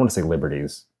 I don't want to say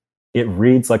liberties. It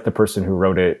reads like the person who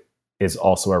wrote it is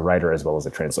also a writer as well as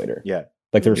a translator. Yeah.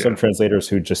 Like there are some translators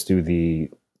who just do the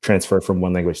transfer from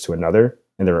one language to another,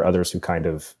 and there are others who kind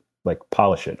of like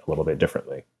polish it a little bit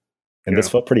differently. And this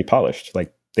felt pretty polished.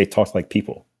 Like they talked like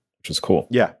people, which was cool.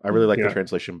 Yeah, I really like the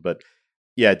translation, but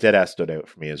yeah, Deadass stood out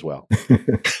for me as well.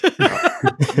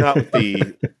 Not with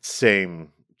the same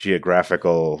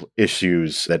geographical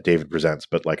issues that David presents,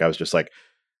 but like I was just like,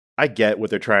 I get what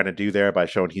they're trying to do there by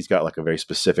showing he's got like a very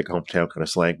specific hometown kind of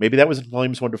slang. Maybe that was in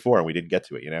volumes 1 to 4 and we didn't get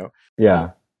to it, Yeah.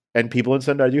 And people in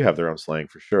Sendai do have their own slang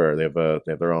for sure. They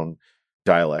have their own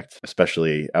dialect,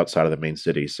 especially outside of the main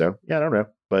city. So yeah, I don't know,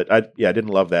 but I didn't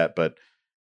love that, but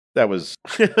that was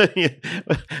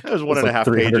that was one and a half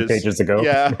 300 pages ago.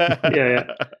 Yeah.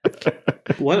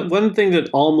 One thing that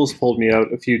almost pulled me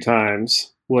out a few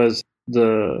times was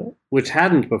which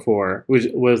hadn't before, which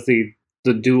was the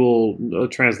the dual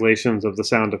translations of the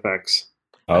sound effects,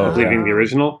 leaving the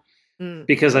original,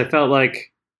 because I felt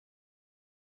like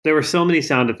there were so many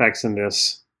sound effects in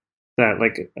this that,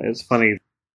 like, it's funny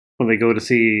when they go to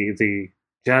see the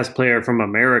jazz player from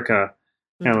America,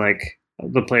 and like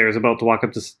the player is about to walk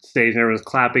up to stage and everyone's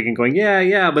clapping and going,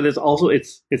 yeah, but it's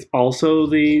also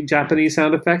the Japanese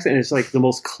sound effects, and it's like the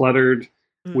most cluttered,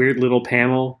 weird little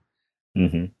panel.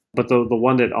 But the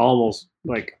one that almost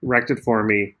like wrecked it for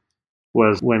me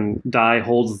was when Dai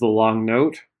holds the long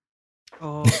note.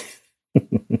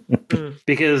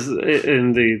 Because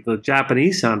in the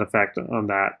Japanese sound effect on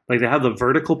that, like they have the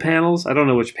vertical panels. I don't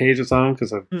know which page it's on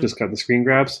because I've just got the screen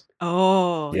grabs.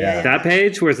 That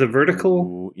page where it's the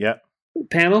vertical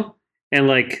panel, and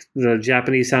like the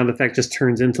Japanese sound effect just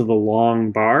turns into the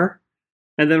long bar,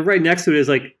 and then right next to it is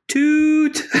like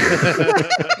toot.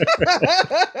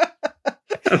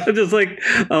 I'm just like,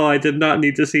 oh, I did not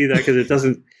need to see that because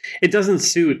it doesn't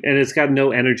suit, and it's got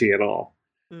no energy at all.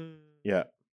 Yeah.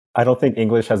 I don't think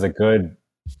English has a good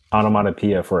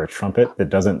onomatopoeia for a trumpet that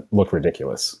doesn't look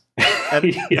ridiculous.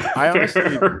 And I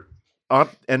honestly,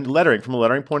 and lettering, from a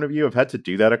lettering point of view, I've had to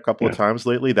do that a couple of times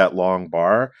lately. That long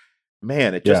bar,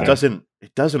 man, it just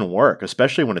doesn't work,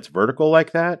 especially when it's vertical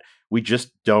like that. We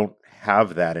just don't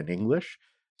have that in English.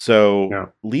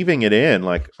 So leaving it in,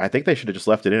 like, I think they should have just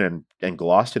left it in and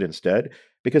glossed it instead,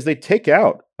 because they take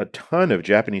out a ton of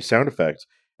Japanese sound effects.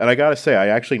 And I gotta say, I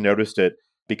actually noticed it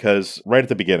because right at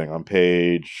the beginning, on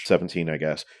page 17, I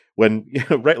guess, when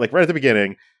right at the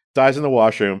beginning, Dai's in the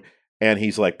washroom and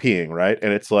he's like peeing, right?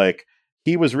 And it's like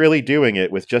he was really doing it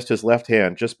with just his left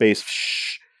hand, just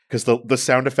bass, because the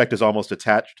sound effect is almost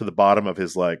attached to the bottom of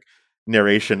his like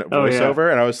narration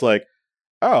voiceover. And I was like,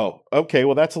 oh, okay,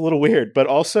 well, that's a little weird. But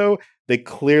also, they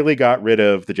clearly got rid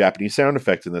of the Japanese sound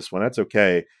effects in this one. That's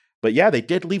okay. But yeah, they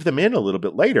did leave them in a little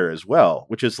bit later as well,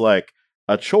 which is like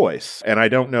a choice. And I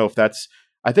don't know if that's...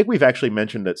 I think we've actually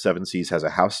mentioned that Seven Seas has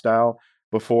a house style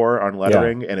before on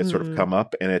lettering, and it's sort of come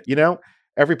up. And it,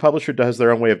 every publisher does their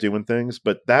own way of doing things.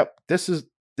 But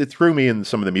it threw me in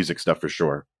some of the music stuff for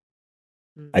sure.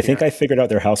 I think I figured out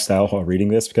their house style while reading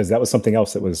this, because that was something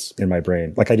else that was in my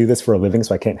brain. Like, I do this for a living,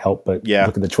 so I can't help but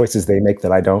look at the choices they make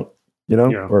that I don't,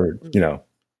 or,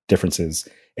 differences.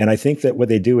 And I think that what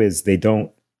they do is they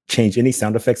don't change any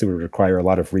sound effects that would require a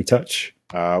lot of retouch.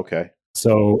 Okay.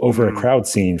 So over a crowd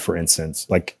scene, for instance,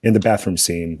 like in the bathroom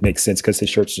scene, makes sense because his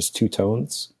shirt's just 2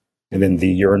 tones, and then the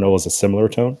urinal is a similar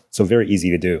tone. So very easy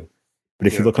to do. But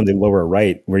if you look on the lower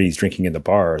right, where he's drinking in the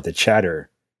bar, the chatter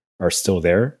are still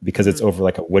there because it's over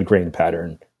like a wood grain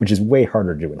pattern, which is way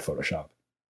harder to do in Photoshop.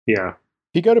 Yeah.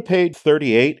 If you go to page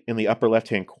 38 in the upper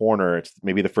left-hand corner, it's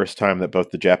maybe the first time that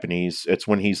both the Japanese, it's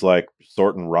when he's like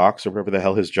sorting rocks or whatever the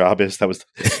hell his job is. That was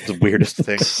the weirdest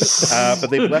thing. But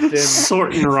they've left in...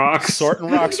 Sorting rocks for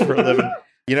a living.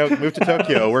 Moved to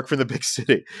Tokyo, work from the big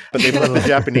city. But they've left the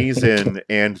Japanese in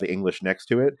and the English next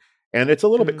to it. And it's a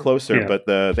little bit closer, but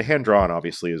the hand-drawn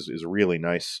obviously is really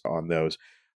nice on those.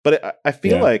 But I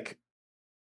feel like...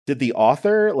 Did the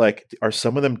author, are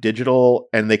some of them digital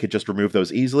and they could just remove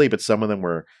those easily, but some of them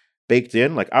were baked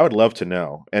in? Like, I would love to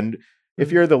know. And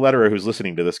if you're the letterer who's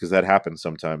listening to this, because that happens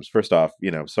sometimes, first off,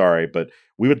 sorry, but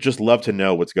we would just love to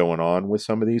know what's going on with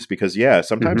some of these, because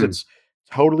sometimes it's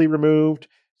totally removed.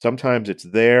 Sometimes it's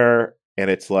there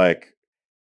and it's like,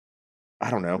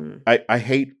 I don't know. I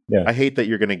hate that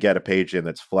you're going to get a page in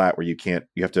that's flat where you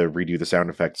have to redo the sound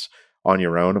effects on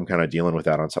your own. I'm kind of dealing with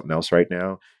that on something else right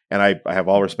now. And I have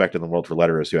all respect in the world for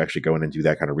letterers who actually go in and do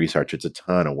that kind of research. It's a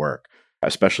ton of work,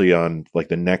 especially on like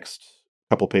the next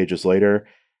couple pages later,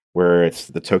 where it's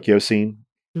the Tokyo scene,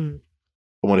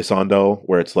 Omotesando,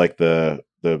 where it's like the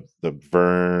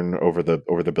vern over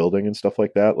the building and stuff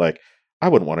like that. Like, I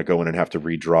wouldn't want to go in and have to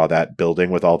redraw that building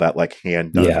with all that like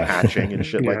hand done hatching and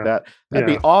shit like that. That'd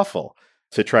be awful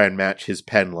to try and match his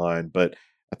pen line. But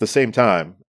at the same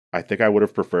time, I think I would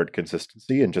have preferred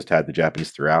consistency and just had the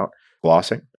Japanese throughout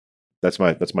glossing. That's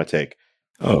my take.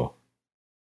 Oh,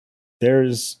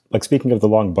 there's like, speaking of the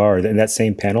long bar, in that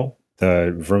same panel,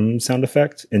 the vroom sound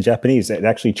effect in Japanese, it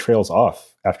actually trails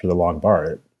off after the long bar.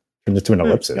 It turns into an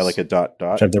ellipsis. Yeah, like a dot,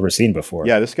 which I've never seen before.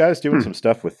 Yeah, this guy's doing some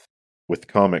stuff with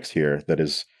comics here that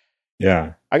is.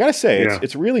 Yeah, I gotta say,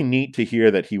 it's really neat to hear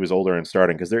that he was older and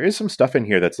starting, because there is some stuff in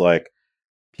here that's like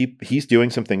he's doing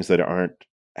some things that aren't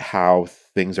how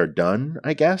things are done,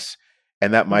 I guess.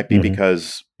 And that might be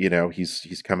because,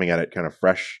 he's coming at it kind of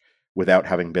fresh without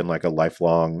having been like a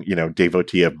lifelong,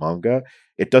 devotee of manga.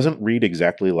 It doesn't read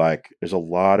exactly like, there's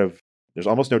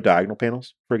almost no diagonal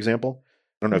panels, for example.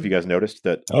 I don't know if you guys noticed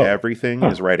that everything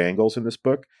is right angles in this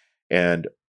book. And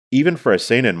even for a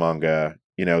seinen manga,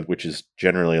 which is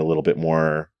generally a little bit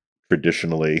more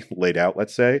traditionally laid out,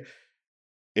 let's say.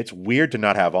 It's weird to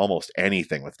not have almost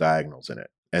anything with diagonals in it.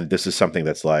 And this is something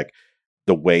that's like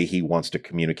the way he wants to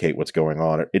communicate what's going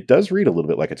on. It does read a little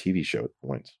bit like a TV show at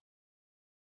points.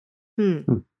 I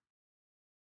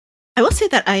will say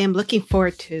that I am looking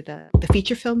forward to the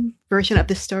feature film version of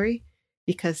this story,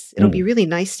 because it'll be really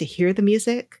nice to hear the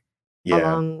music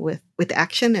along with the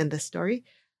action and the story.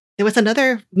 There was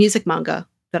another music manga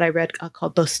that I read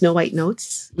called Those Snow White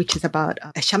Notes, which is about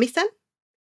a shamisen.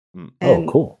 Oh,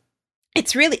 cool.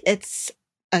 It's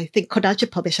I think Kodansha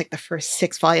published like the first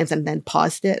 6 volumes and then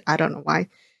paused it. I don't know why.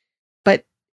 But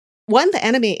the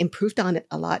anime improved on it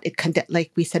a lot. It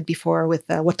like we said before with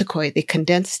Wotakoi, they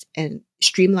condensed and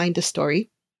streamlined the story,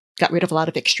 got rid of a lot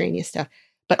of extraneous stuff.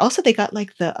 But also they got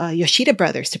like the Yoshida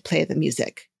brothers to play the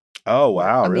music. Oh,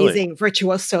 wow. Amazing, really?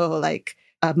 virtuoso, like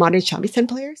modern shamisen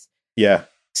players. Yeah.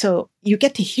 So you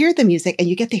get to hear the music and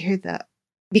you get to hear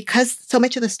because so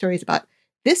much of the story is about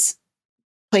this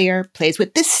player plays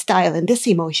with this style and this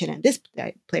emotion, and this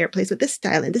player plays with this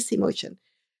style and this emotion.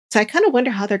 So I kind of wonder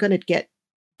how they're going to get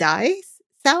Dai's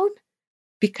sound,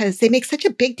 because they make such a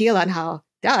big deal on how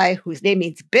Dai, whose name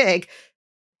means big,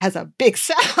 has a big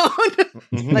sound.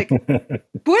 Like, who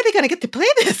are they going to get to play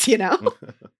this,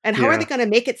 And how are they going to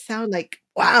make it sound like,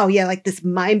 wow, like this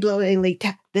mind-blowing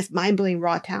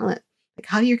raw talent? Like,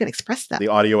 how are you going to express that? The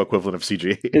audio equivalent of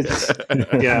CG.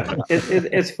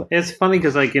 It's funny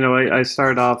because, like, I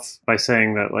started off by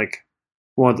saying that, like,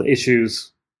 one of the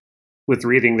issues with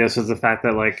reading this is the fact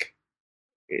that, like,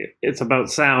 it's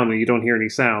about sound and you don't hear any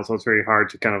sound, so it's very hard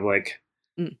to kind of like,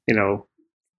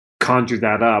 conjure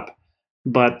that up.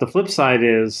 But the flip side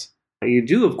is you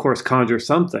do, of course, conjure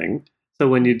something. So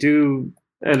when you do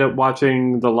end up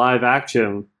watching the live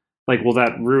action, like, will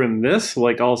that ruin this?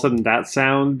 Like, all of a sudden that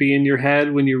sound be in your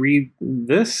head when you read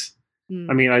this?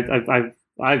 I mean,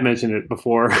 I've mentioned it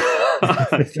before,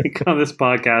 I think, on this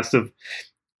podcast of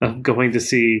going to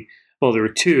see, well, there were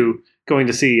 2, going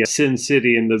to see Sin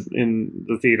City in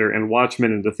the theater and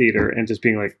Watchmen in the theater, and just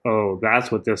being like, oh,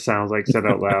 that's what this sounds like said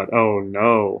out loud. Oh,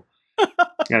 no.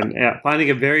 And finding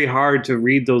it very hard to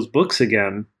read those books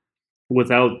again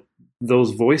without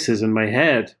those voices in my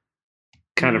head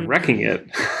kind of wrecking it.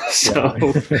 So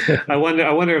I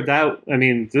wonder if that, I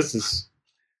mean,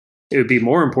 it would be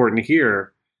more important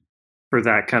here for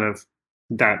that kind of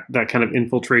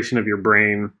infiltration of your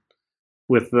brain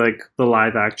with like the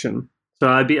live action. So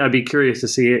I'd be curious to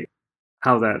see it,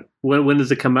 how that, when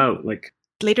does it come out? Like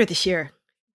later this year.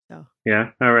 So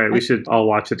yeah. All right. We should all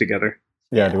watch it together.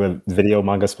 Yeah. Do a video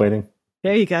manga splaining.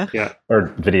 There you go. Yeah.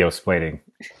 Or video splaining.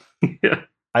 Yeah.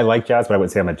 I like jazz, but I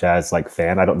wouldn't say I'm a jazz like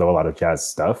fan. I don't know a lot of jazz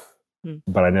stuff,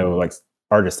 but I know like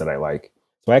artists that I like.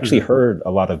 So I actually heard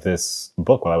a lot of this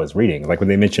book while I was reading. Like when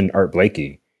they mentioned Art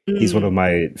Blakey, he's one of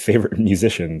my favorite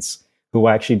musicians who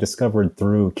I actually discovered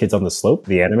through Kids on the Slope,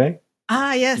 the anime.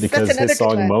 Ah, yes. Because that's his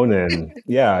song one. Monin,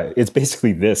 it's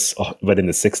basically this, but in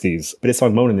the 60s. But his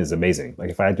song Monin is amazing. Like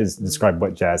if I had to describe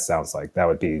what jazz sounds like, that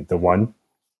would be the one.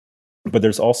 But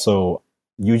there's also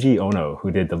Yuji Ono,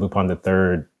 who did the Lupin the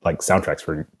Third like soundtracks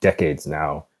for decades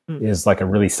now, is like a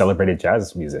really celebrated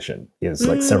jazz musician. He has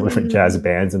like several different jazz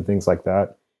bands and things like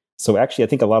that. So actually, I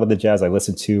think a lot of the jazz I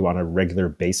listen to on a regular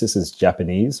basis is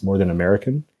Japanese more than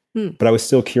American. But I was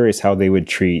still curious how they would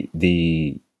treat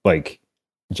the like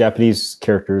Japanese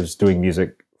characters doing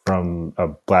music from a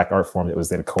black art form that was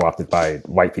then co-opted by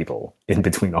white people in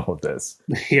between all of this.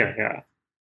 Yeah.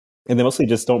 And they mostly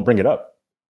just don't bring it up.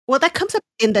 Well, that comes up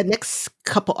in the next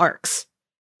couple arcs.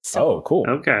 So, cool.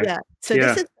 Okay. Yeah. So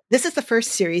this is the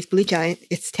first series, Blue Giant.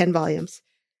 It's 10 volumes.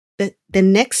 The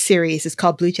next series is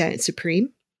called Blue Giant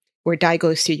Supreme, where Dai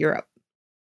goes to Europe.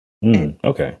 And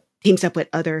teams up with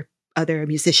other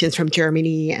musicians from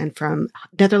Germany and from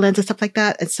Netherlands and stuff like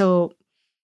that. And so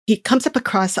he comes up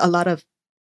across a lot of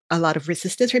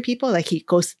resistance from people. Like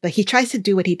he tries to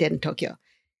do what he did in Tokyo.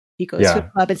 He goes to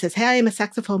a club and says, "Hey, I'm a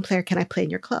saxophone player. Can I play in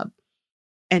your club?"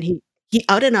 And he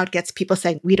out and out gets people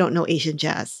saying, "We don't know Asian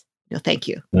jazz. No, thank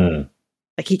you."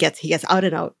 Like he gets out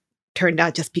and out turned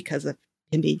out just because of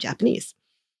him being Japanese.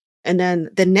 And then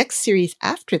the next series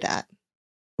after that,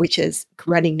 which is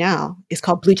running now, is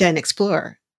called Blue Giant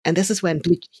Explorer. And this is when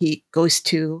he goes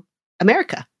to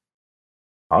America.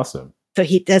 Awesome. So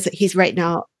he's right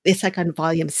now, it's like on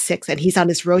volume 6, and he's on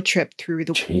his road trip through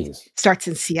starts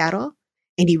in Seattle,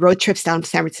 and he road trips down to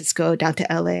San Francisco, down to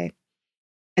LA.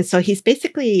 And so he's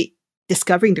basically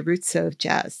discovering the roots of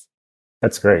jazz.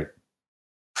 That's great.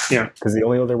 Yeah. Because the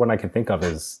only other one I can think of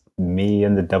is Me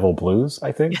and the Devil Blues,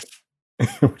 I think,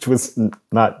 which was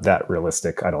not that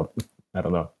realistic. I don't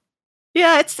know.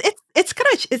 Yeah, it's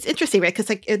it's interesting, right? Because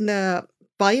like in the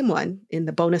volume 1, in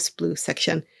the bonus blue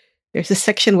section, there's a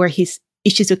section where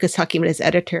Ishizuka's talking with his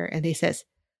editor, and he says,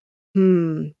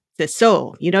 says,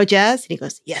 so, you know jazz? And he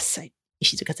goes, yes,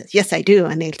 Ishizuka says, yes, I do.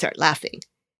 And they start laughing.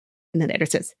 And then the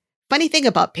editor says, funny thing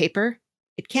about paper,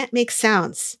 it can't make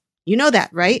sounds. You know that,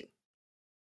 right?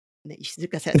 And then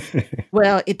Ishizuka says,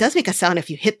 well, it does make a sound if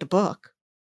you hit the book.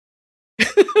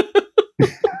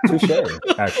 Touche,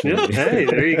 actually. Yeah, hey,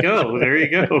 there you go. There you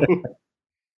go.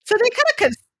 So they kind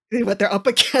of see what they're up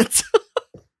against.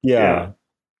 Yeah.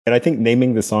 And I think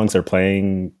naming the songs they're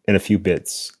playing in a few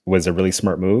bits was a really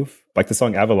smart move. Like the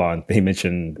song Avalon, they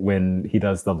mentioned when he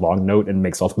does the long note and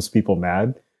makes all those people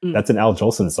mad. That's an Al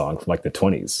Jolson song from like the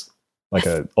 20s, like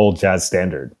an old jazz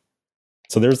standard.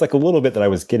 So there's like a little bit that I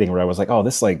was getting where I was like, oh,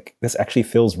 this actually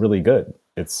feels really good.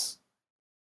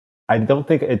 I don't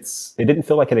think it didn't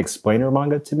feel like an explainer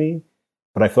manga to me,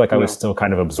 but I feel like I was still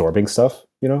kind of absorbing stuff,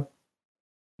 you know?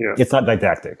 Yeah. It's not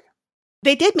didactic.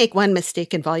 They did make one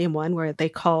mistake in volume 1 where they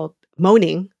called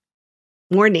morning.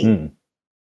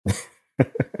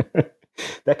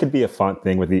 That could be a font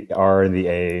thing with the R and the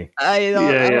A.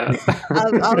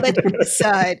 I'll let you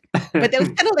decide. But it was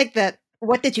kind of like that,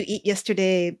 what did you eat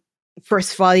yesterday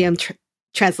first volume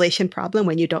translation problem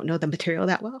when you don't know the material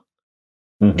that well.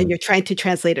 And you're trying to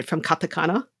translate it from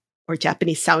katakana or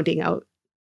Japanese sounding out.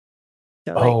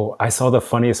 So I saw the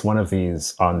funniest one of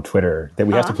these on Twitter that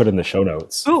we have to put in the show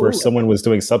notes where someone was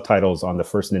doing subtitles on the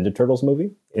first Ninja Turtles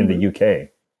movie in the UK.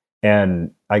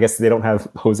 And I guess they don't have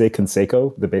Jose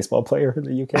Canseco, the baseball player in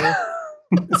the UK.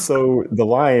 So the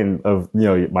line of,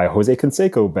 my Jose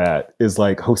Canseco bat is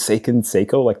like Jose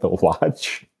Canseco, like the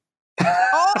watch.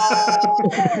 Oh,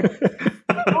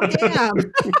 damn.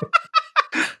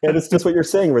 And it's just what you're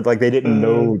saying, where like they didn't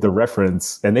know the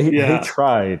reference, and they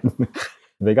tried.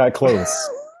 They got close.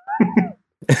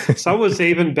 Some was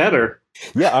even better.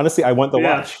 Yeah, honestly, I want the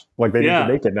watch. Like they need to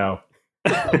make it now.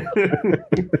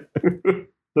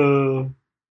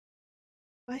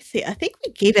 I see. I think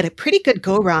we gave it a pretty good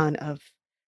go round of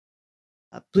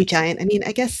Blue Giant. I mean,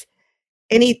 I guess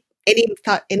any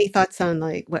thoughts on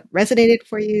like what resonated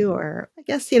for you, or I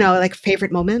guess like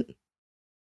favorite moment.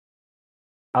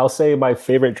 I'll say my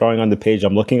favorite drawing on the page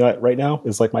I'm looking at right now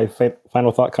is like my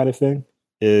final thought kind of thing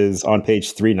is on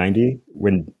page 390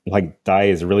 when like Dai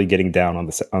is really getting down on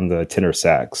the tenor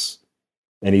sax,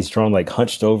 and he's drawn like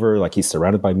hunched over, like he's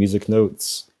surrounded by music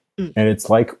notes. And it's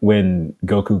like when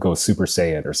Goku goes Super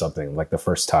Saiyan or something, like the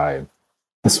first time.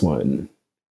 This one.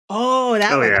 Oh,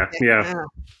 that one. Yeah. Okay. Yeah.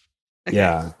 Okay.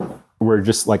 Yeah. Where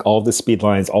just like all the speed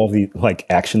lines, all the like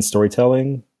action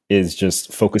storytelling is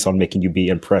just focused on making you be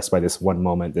impressed by this one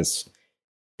moment, this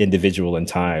individual in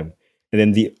time. And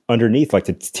then the underneath, like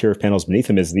the tier of panels beneath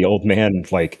him, is the old man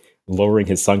like lowering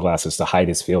his sunglasses to hide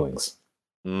his feelings.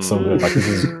 So good. Like this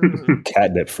is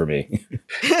catnip for me.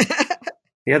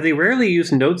 Yeah, they rarely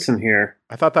use notes in here.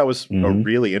 I thought that was a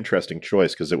really interesting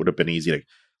choice because it would have been easy to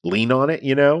lean on it,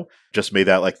 just made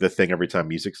that like the thing every time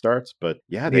music starts. But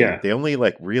they only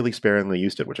like really sparingly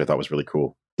used it, which I thought was really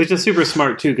cool. It's just super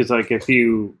smart too, because like if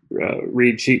you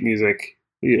read sheet music,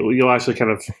 you'll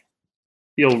actually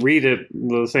you'll read it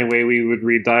the same way we would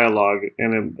read dialogue,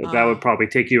 and that would probably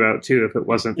take you out too if it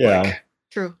wasn't.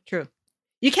 True.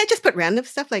 You can't just put random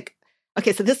stuff like.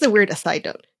 Okay, so this is a weird aside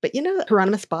note, but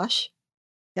Hieronymus Bosch,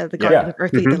 the Garden of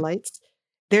Earthly Delights.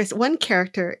 There's one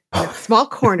character in a small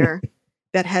corner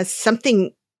that has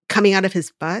something coming out of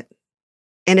his butt,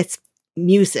 and it's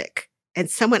music, and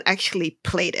someone actually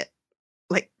played it,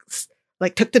 like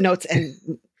took the notes, and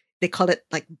they called it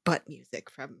like butt music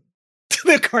from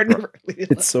the Garden of Earthly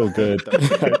Delights. It's so good.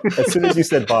 As soon as you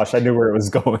said Bosch, I knew where it was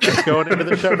going. It's going into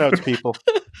the show notes, people.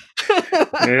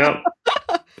 Yep.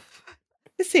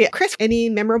 Let's see, Chris, any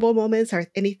memorable moments or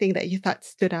anything that you thought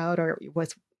stood out or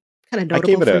was kind of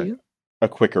notable for you? A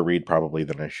quicker read probably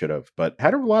than I should have, but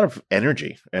had a lot of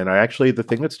energy. And the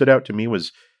thing that stood out to me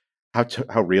was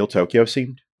how real Tokyo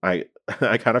seemed. I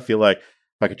kind of feel like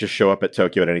if I could just show up at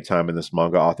Tokyo at any time and this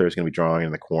manga author is going to be drawing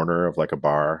in the corner of like a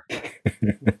bar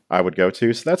I would go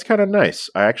to. So that's kind of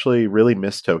nice. I actually really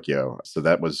miss Tokyo. So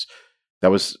it was a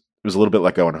little bit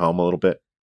like going home a little bit,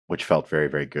 which felt very,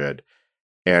 very good.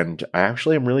 And I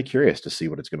actually am really curious to see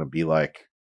what it's going to be like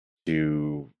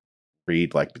to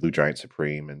read like Blue Giant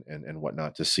Supreme and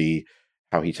whatnot, to see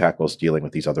how he tackles dealing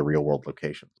with these other real world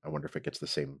locations. I wonder if it gets the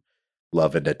same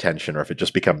love and attention, or if it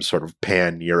just becomes sort of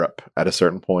pan Europe at a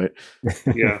certain point.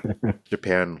 Yeah.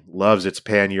 Japan loves its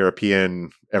pan European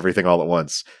everything all at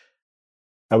once.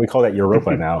 We call that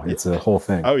Europa now. It's a whole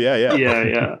thing. Oh yeah.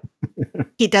 Yeah.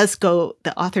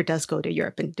 The author does go to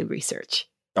Europe and do research.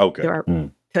 Oh, good. There are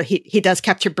So he does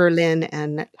capture Berlin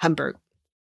and Hamburg.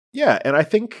 Yeah, and I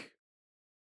feel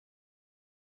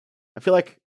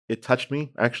like it touched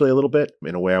me actually a little bit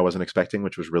in a way I wasn't expecting,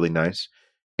 which was really nice.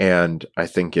 And I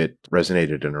think it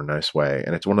resonated in a nice way.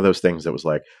 And it's one of those things that was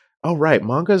like, oh, right,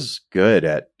 manga's good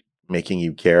at making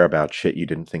you care about shit you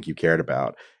didn't think you cared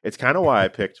about. It's kind of why I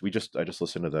picked, I just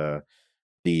listened to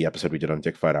the episode we did on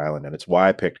Dick Fight Island, and it's why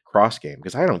I picked Cross Game,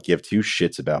 because I don't give two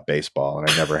shits about baseball, and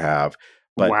I never have.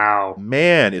 But wow,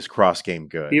 man, is Cross Game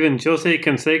good. Even Jose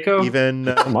Canseco? Even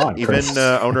Come on, Chris.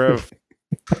 owner of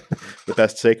the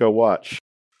best Seiko watch.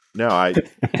 No, I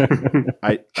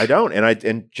don't.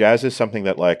 And jazz is something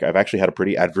that like I've actually had a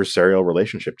pretty adversarial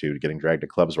relationship to, getting dragged to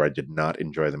clubs where I did not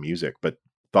enjoy the music, but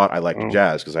thought I liked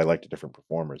jazz because I liked different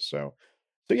performers. So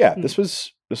yeah, this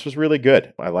was really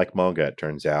good. I like manga, it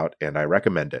turns out, and I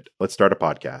recommend it. Let's start a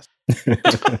podcast.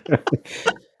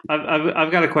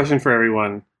 I've got a question for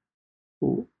everyone.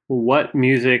 What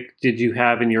music did you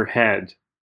have in your head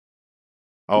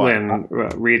when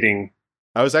reading?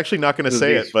 I was actually not going to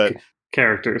say it, but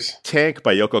characters. Tank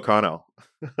by Yoko Kanno.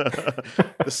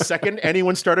 The second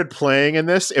anyone started playing in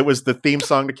this, it was the theme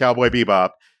song to Cowboy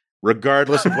Bebop,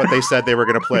 regardless of what they said they were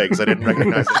going to play, because I didn't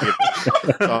recognize any of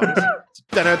the songs.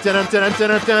 And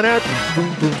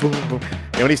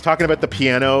when he's talking about the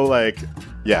piano, like,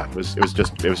 yeah, it was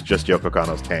just Yoko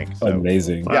Kanno's Tank. So,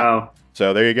 amazing. Wow. Yeah.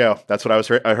 So there you go. That's what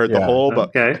I heard the whole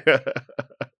book. Okay.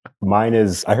 Mine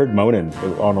is, I heard Moanin'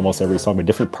 on almost every song, but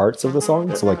different parts of the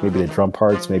song. So like maybe the drum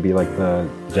parts, maybe like the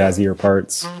jazzier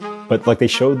parts. But like they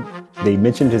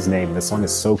mentioned his name. The song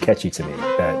is so catchy to me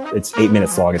that it's 8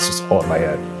 minutes long. It's just all in my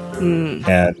head. And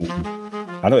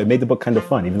I don't know, it made the book kind of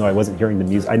fun, even though I wasn't hearing the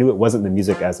music. I knew it wasn't the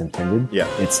music as intended. Yeah.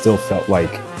 It still felt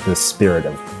like the spirit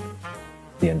of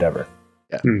the endeavor.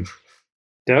 Yeah.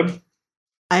 Deb?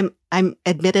 I'm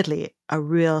admittedly a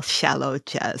real shallow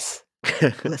jazz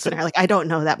listener. Like I don't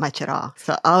know that much at all.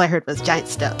 So all I heard was Giant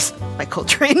Steps by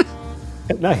Coltrane.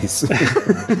 Nice.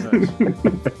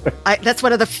 That's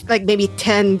one of the like maybe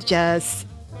 10 jazz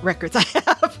records I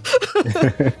have.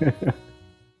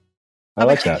 I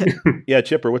like that. Yeah,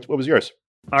 Chipper, what was yours?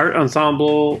 Art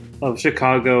Ensemble of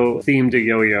Chicago themed to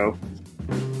Yo-Yo,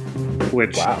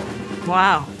 which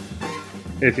Wow.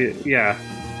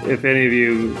 if any of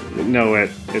you know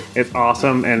it's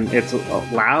awesome, and it's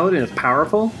loud and it's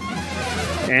powerful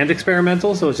and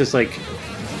experimental. So it's just like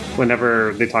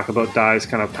whenever they talk about Dai's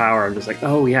kind of power, I'm just like,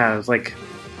 oh yeah, it's like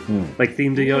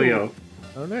themed to Yo-Yo.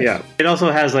 Oh, nice. Yeah, it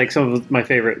also has like some of my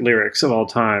favorite lyrics of all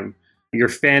time. Your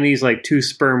fanny's like 2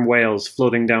 sperm whales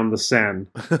floating down the Seine.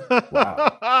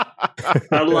 Wow.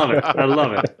 I love it.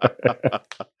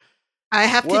 I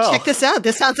have to check this out.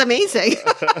 This sounds amazing.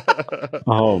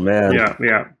 Oh man.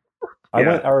 Yeah. I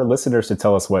want our listeners to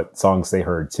tell us what songs they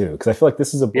heard too, because I feel like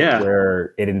this is a book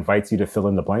where it invites you to fill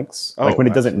in the blanks. Like when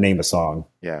it doesn't name a song.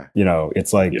 Yeah.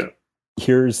 It's like,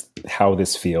 here's how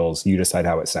this feels. You decide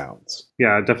how it sounds.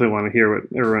 Yeah, I definitely want to hear what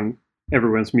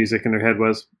everyone's music in their head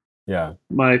was. Yeah.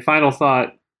 My final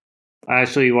thought,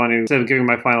 instead of giving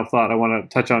my final thought, I want to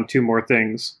touch on 2 more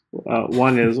things.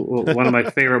 One is one of my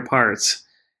favorite parts,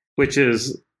 which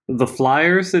is the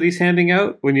flyers that he's handing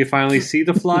out when you finally see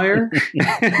the flyer.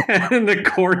 In the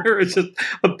corner, it's just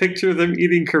a picture of them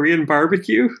eating Korean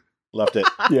barbecue. Loved it.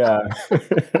 Yeah.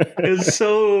 It's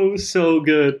so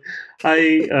good.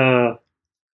 I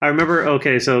remember,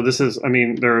 okay, so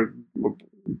there are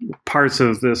parts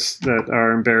of this that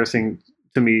are embarrassing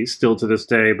to me still to this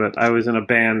day, but I was in a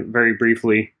band very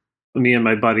briefly. Me and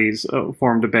my buddies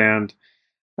formed a band,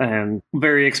 and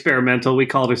very experimental. We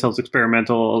called ourselves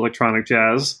experimental electronic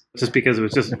jazz just because it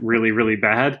was just really, really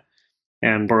bad,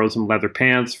 and borrowed some leather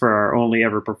pants for our only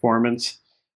ever performance.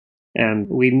 And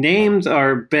we named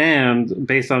our band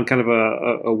based on kind of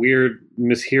a weird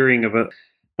mishearing of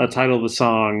a title of a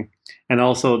song, and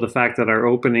also the fact that our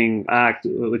opening act,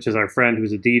 which is our friend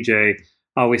who's a DJ,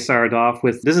 always started off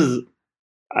with, this is,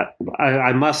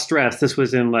 I must stress, this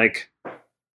was in like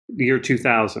the year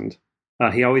 2000.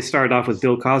 He always started off with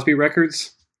Bill Cosby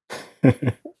records.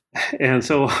 And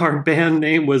so our band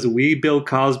name was We Bill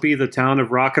Cosby, the Town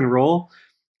of Rock and Roll.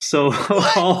 So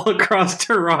all across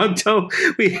Toronto,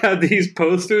 we had these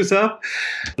posters up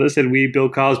that said, We Bill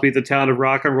Cosby, the Town of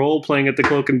Rock and Roll, playing at the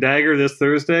Cloak and Dagger this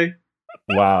Thursday.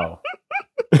 Wow.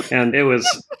 And it was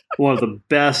one of the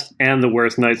best and the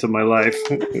worst nights of my life.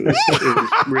 It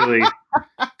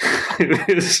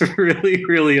was really,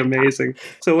 really amazing.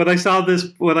 So when I saw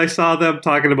them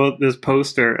talking about this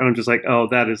poster, and I'm just like, oh,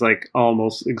 that is like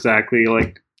almost exactly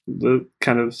like the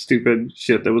kind of stupid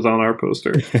shit that was on our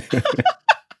poster.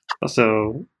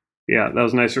 So yeah, that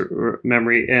was a nice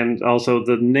memory. And also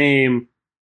the name,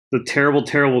 the terrible,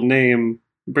 terrible name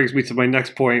brings me to my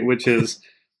next point, which is,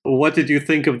 what did you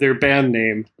think of their band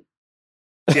name?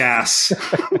 Jas.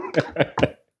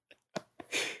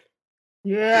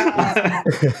 Yeah.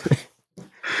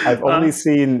 I've only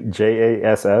seen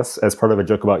JASS as part of a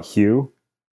joke about Hugh,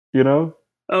 you know?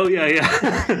 Oh,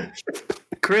 yeah.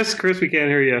 Chris, we can't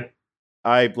hear you.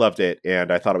 I loved it,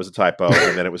 and I thought it was a typo,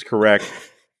 and then it was correct.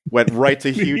 Went right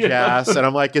to Hugh Jas, and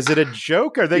I'm like, is it a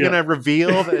joke? Are they going to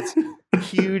reveal that it's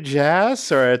Hugh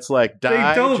Jas, or it's like Die?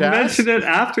 They don't Jas? mention it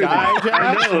after Die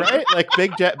Jas, right? Like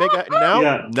big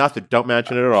no, nothing. Don't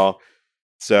mention it at all.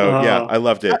 So I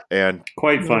loved it, and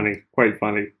quite funny.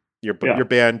 Your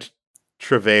band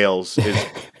Travails is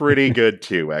pretty good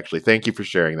too. Actually, thank you for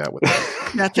sharing that with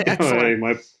us. That's excellent. Hey,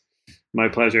 my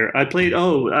pleasure. I played.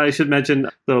 Oh, I should mention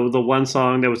the one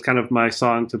song that was kind of my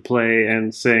song to play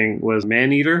and sing was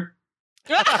 "Maneater."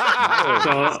 So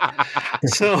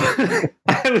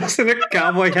I was in a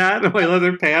cowboy hat and my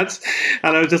leather pants,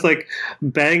 and I was just like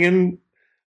banging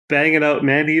out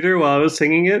 "Maneater" while I was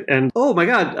singing it. And oh my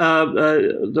god, our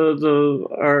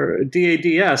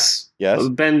DADS, yes,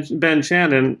 Ben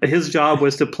Shannon, his job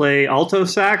was to play alto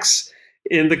sax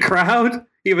in the crowd,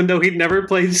 even though he'd never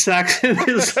played sax in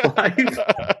his life.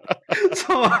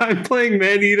 So I'm playing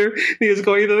 "Maneater," and he was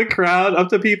going into the crowd up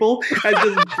to people and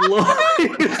just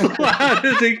blowing as loud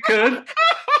as he could.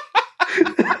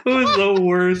 It was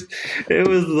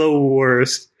the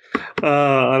worst.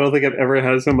 I don't think I've ever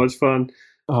had so much fun.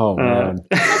 Oh man,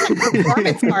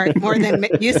 performance art more than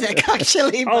music,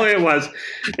 actually. Oh, it was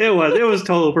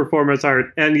total performance art,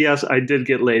 and yes, I did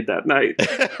get laid that night.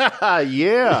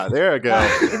 Yeah, there we go.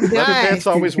 Nice. Leather pants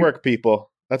always work, people.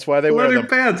 That's why they wear them. Leather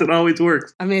pants, it always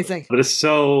works. Amazing. But it's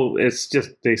just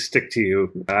they stick to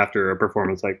you after a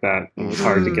performance like that. It was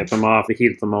hard to get them off the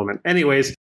heat of the moment.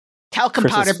 Anyways, talcum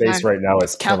powder. Face right now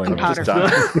is talcum powder.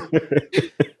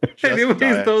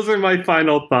 Anyways, those are my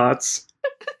final thoughts.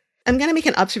 I'm going to make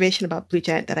an observation about Blue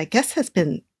Giant that I guess has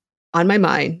been on my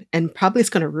mind and probably is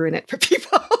going to ruin it for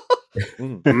people.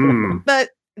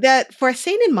 But that for a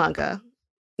seinen manga,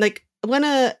 like we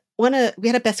had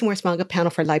a best and worst manga panel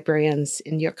for librarians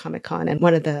in New York Comic Con, and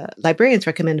one of the librarians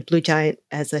recommended Blue Giant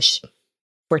as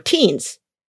for teens.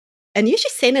 And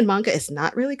usually seinen manga is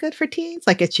not really good for teens.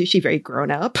 Like it's usually very grown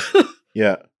up.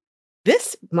 Yeah.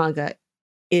 This manga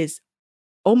is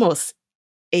almost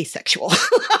asexual.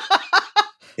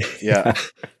 Yeah.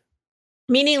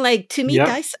 Meaning, like, to me,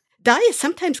 Dai is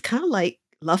sometimes kind of like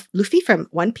Luffy from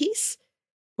One Piece,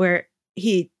 where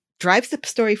he drives the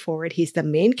story forward. He's the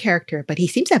main character, but he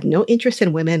seems to have no interest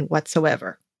in women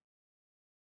whatsoever.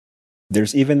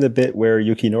 There's even the bit where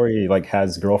Yukinori like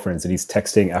has girlfriends and he's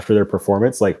texting after their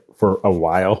performance, like for a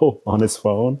while on his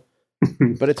phone.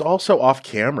 But it's also off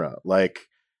camera. Like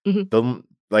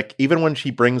even when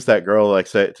she brings that girl like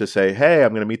to say, hey, I'm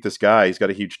going to meet this guy. He's got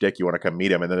a huge dick. You want to come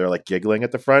meet him? And then they're like giggling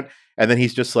at the front. And then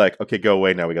he's just like, okay, go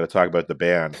away now. We got to talk about the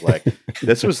band. Like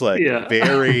this was like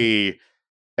very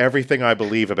everything I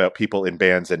believe about people in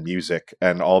bands and music,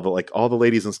 and all the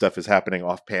ladies and stuff is happening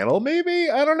off panel. Maybe,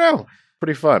 I don't know.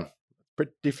 Pretty fun.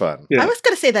 Yeah. I was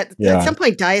going to say that at some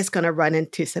point Dai is going to run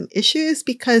into some issues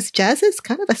because jazz is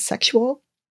kind of a sexual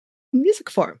music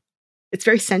form. It's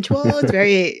very sensual. It's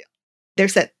very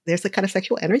there's a kind of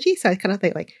sexual energy. So I kind of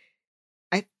think like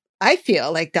I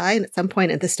feel like Dai at some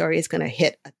point in the story is going to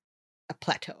hit a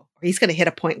plateau, or he's going to hit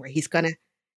a point where he's going to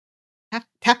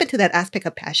tap into that aspect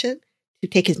of passion to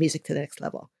take his music to the next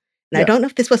level. And I don't know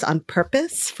if this was on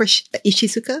purpose for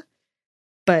Ishizuka,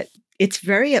 but it's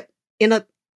very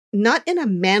not in a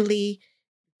manly,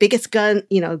 biggest gun,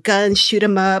 shoot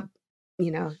 'em up,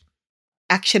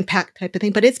 action packed type of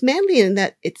thing. But it's manly in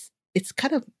that it's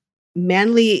kind of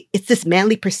manly. It's this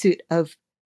manly pursuit of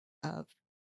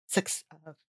sex,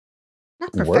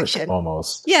 not perfection, work,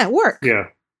 almost. Yeah, work. Yeah,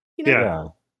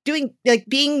 doing like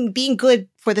being good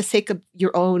for the sake of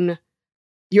your own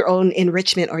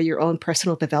enrichment or your own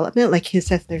personal development. Like he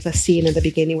says, there's a scene in the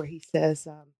beginning where he says,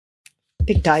 I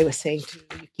think Dai was saying to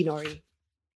Yukinori.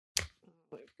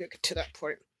 To that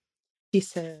point, he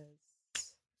says,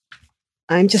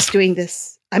 I'm just doing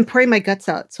this. I'm pouring my guts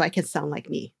out so I can sound like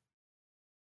me.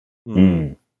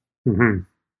 Mm-hmm.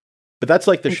 But that's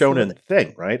like the shonen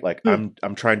thing, right? Like I'm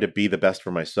trying to be the best for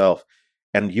myself,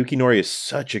 and Yukinori is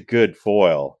such a good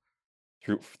foil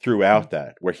throughout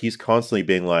that, where he's constantly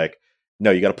being like,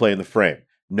 no, you got to play in the frame.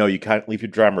 No, you can't leave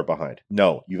your drummer behind.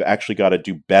 No, you've actually got to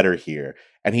do better here.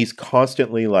 And he's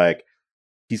constantly like,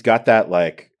 he's got that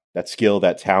like that skill,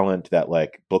 that talent, that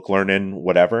like book learning,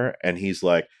 whatever. And he's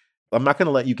like, I'm not going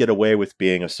to let you get away with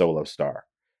being a solo star.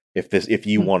 If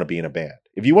you want to be in a band,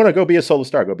 if you want to go be a solo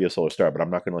star, go be a solo star, but I'm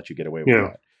not going to let you get away with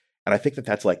that. And I think that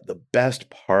that's like the best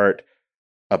part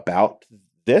about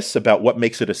this, about what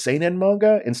makes it a seinen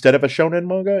manga instead of a shonen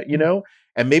manga, you know?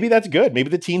 And maybe that's good. Maybe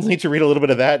the teens need to read a little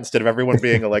bit of that instead of everyone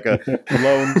being like a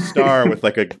lone star with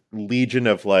like a legion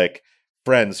of like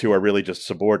friends who are really just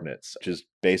subordinates, which is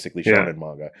basically shonen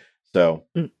manga. So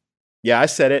yeah, I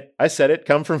said it.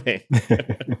 Come from me.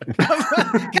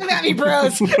 Come at me,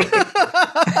 bros.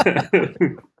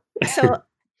 So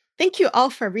thank you all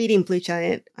for reading Blue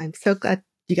Giant. I'm so glad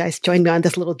you guys joined me on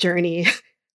this little journey.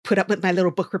 Put up with my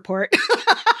little book report.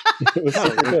 It was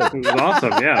super good. It was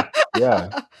awesome. Yeah.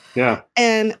 Yeah. Yeah.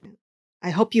 And I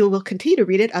hope you will continue to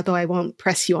read it, although I won't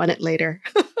press you on it later.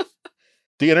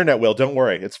 The internet will. Don't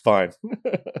worry. It's fine.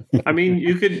 I mean,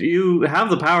 you have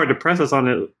the power to press us on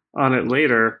it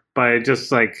later by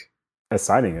just like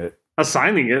assigning it.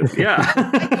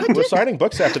 Yeah. We're signing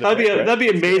books after the that'd be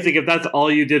amazing if that's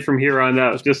all you did from here on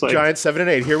out. Just like Giant 7 and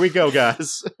 8. Here we go,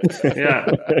 guys. Yeah.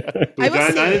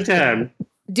 Giant 9 and 10.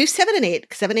 Do 7 and 8,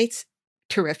 because 7 and 8's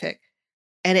terrific.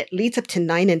 And it leads up to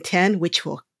 9 and 10, which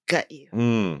will gut you.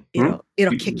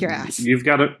 It'll kick your ass. You've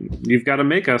got to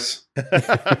make us.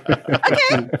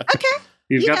 Okay.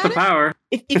 You've got the power.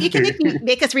 If you can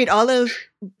make us read all of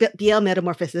BL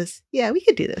Metamorphosis, yeah, we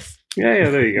could do this. Yeah,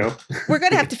 there you go. We're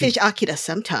going to have to finish Akira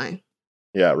sometime.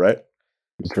 Yeah, right?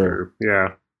 Sure.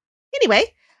 Yeah.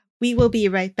 Anyway, we will be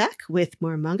right back with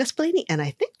more manga splaining, and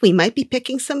I think we might be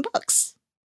picking some books.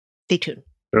 Stay tuned.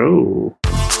 Oh.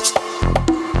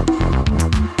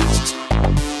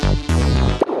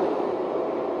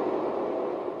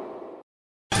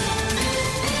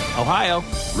 Ohio,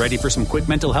 ready for some quick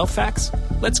mental health facts?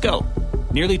 Let's go.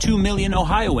 Nearly 2 million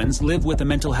Ohioans live with a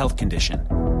mental health condition.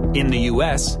 In the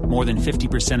U.S., more than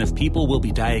 50% of people will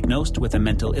be diagnosed with a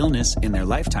mental illness in their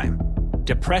lifetime.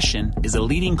 Depression is a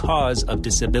leading cause of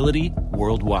disability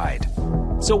worldwide.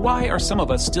 So why are some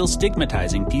of us still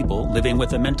stigmatizing people living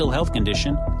with a mental health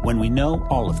condition when we know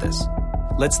all of this?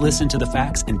 Let's listen to the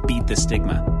facts and beat the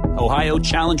stigma. Ohio,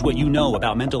 challenge what you know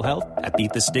about mental health at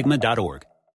beatthestigma.org.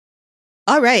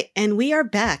 All right, and we are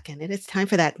back, and it is time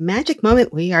for that magic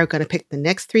moment. We are going to pick the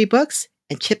next 3 books,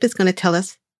 and Chip is going to tell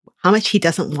us how much he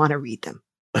doesn't want to read them.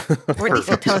 Or at least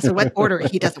he'll tell us in what order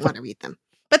he doesn't want to read them.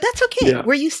 But that's okay. Yeah.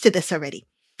 We're used to this already.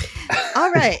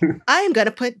 All right, I am going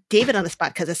to put David on the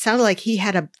spot because it sounded like he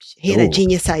had a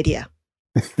genius idea.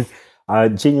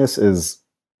 Genius is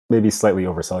maybe slightly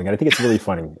overselling it. I think it's really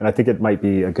funny, and I think it might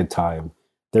be a good time.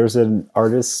 There's an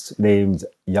artist named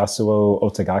Yasuo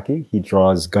Otagaki. He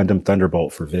draws Gundam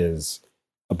Thunderbolt for Viz.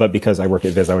 But because I work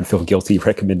at Viz, I would feel guilty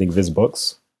recommending Viz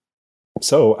books.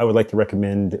 So I would like to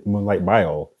recommend Moonlight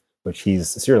Mile, which he's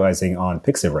serializing on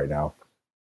Pixiv right now.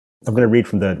 I'm going to read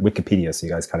from the Wikipedia so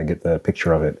you guys kind of get the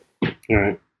picture of it. All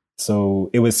right. So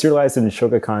it was serialized in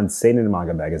Shogakukan Seinen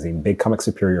Manga magazine, Big Comic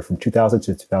Superior, from 2000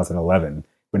 to 2011,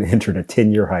 when it entered a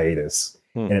 10-year hiatus.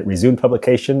 And it resumed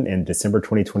publication in December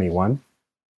 2021.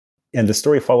 And the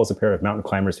story follows a pair of mountain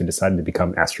climbers who decided to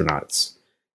become astronauts.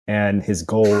 And his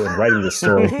goal in writing this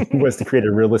story was to create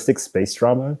a realistic space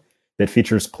drama that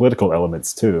features political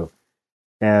elements too.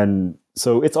 And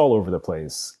so it's all over the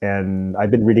place. And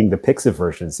I've been reading the Pixiv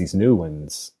versions, these new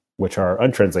ones, which are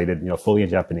untranslated, fully in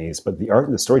Japanese. But the art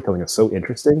and the storytelling is so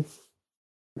interesting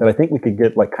that I think we could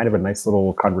get like kind of a nice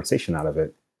little conversation out of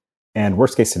it. And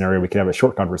worst case scenario, we could have a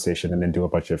short conversation and then do a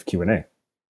bunch of Q&A.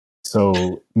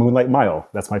 So Moonlight Mile,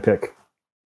 that's my pick.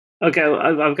 Okay,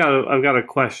 I've got a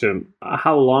question.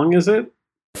 How long is it?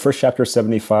 First chapter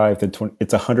 75, then 20,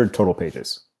 it's 100 total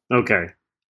pages. Okay.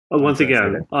 Once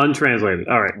again, untranslated.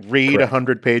 All right. Read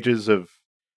 100 pages of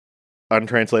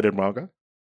untranslated manga?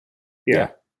 Yeah.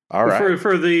 All right.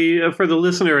 For the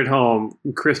listener at home,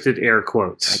 Chris did air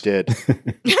quotes. I did.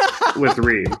 With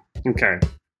read. Okay.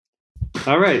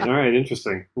 All right.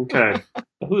 Interesting. Okay.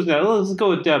 Who's next? Let's go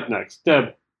with Deb next.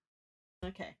 Deb.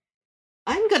 Okay.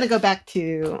 I'm going to go back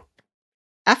to,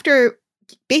 after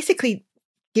basically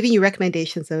giving you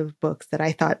recommendations of books that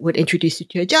I thought would introduce you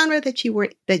to a genre that you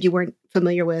weren't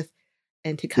familiar with,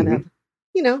 and to kind of,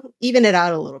 even it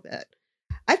out a little bit.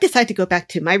 I've decided to go back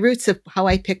to my roots of how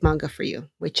I pick manga for you,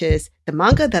 which is the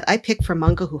manga that I pick for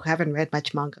manga who haven't read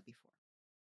much manga before.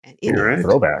 And it is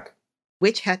Throwback.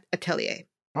 Witch Hat Atelier.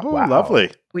 Oh, wow.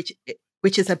 Lovely. Which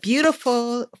is a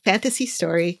beautiful fantasy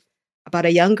story about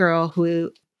a young girl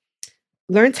who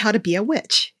learns how to be a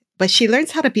witch. But she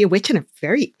learns how to be a witch in a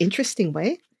very interesting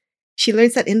way. She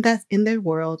learns that in their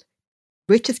world,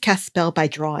 witches cast spell by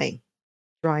drawing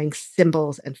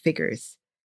symbols and figures.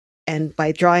 And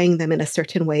by drawing them in a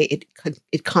certain way,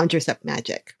 it conjures up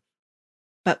magic.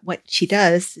 But what she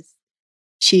does is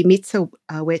she meets a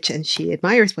witch and she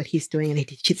admires what he's doing, and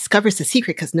she discovers the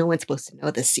secret because no one's supposed to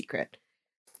know this secret.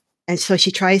 And so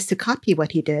she tries to copy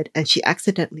what he did, and she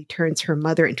accidentally turns her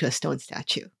mother into a stone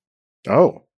statue.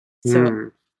 Oh.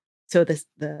 So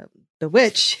the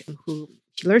witch who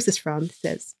she learns this from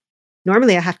says,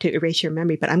 normally I have to erase your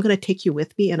memory, but I'm going to take you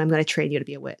with me and I'm going to train you to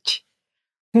be a witch.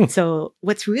 So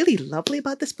what's really lovely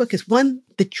about this book is, one,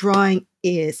 the drawing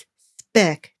is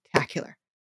spectacular.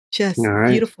 Just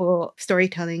beautiful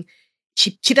storytelling.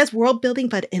 She does world building,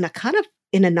 but in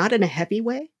a not in a heavy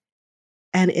way.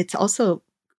 And it's also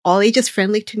all ages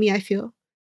friendly to me, I feel.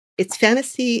 It's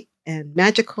fantasy and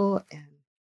magical and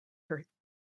her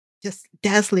just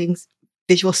dazzling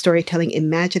visual storytelling,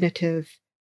 imaginative,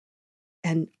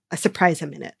 and a surprise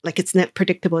I'm in it. Like, it's not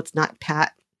predictable, it's not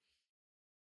pat.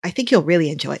 I think you'll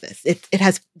really enjoy this. It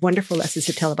has wonderful lessons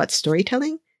to tell about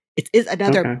storytelling. It is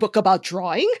another book about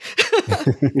drawing.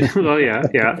 Oh, yeah.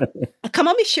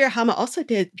 Kamami Shirahama also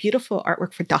did beautiful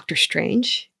artwork for Doctor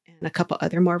Strange and a couple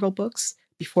other Marvel books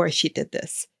before she did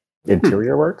this.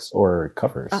 Interior works or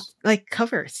covers? Like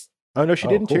covers. Oh, no, she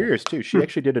did interiors too. She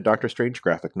actually did a Doctor Strange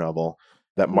graphic novel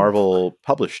that Marvel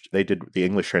published. They did the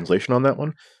English translation on that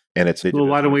one. And it's. Well,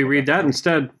 why don't we read that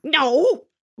instead? No,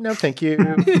 thank you.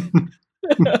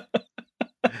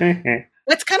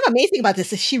 What's kind of amazing about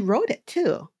this is she wrote it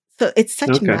too. So it's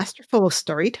such masterful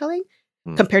storytelling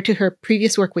compared to her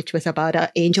previous work, which was about an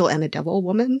angel and a devil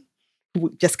woman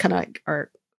who just kind of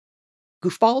are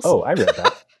goofballs. Oh, I read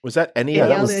that. Was that any? Yeah,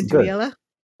 that was good.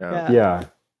 Yeah.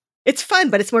 It's fun,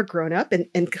 but it's more grown up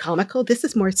and comical. This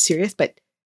is more serious, but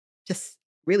just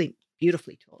really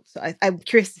beautifully told. So I'm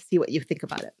curious to see what you think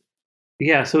about it.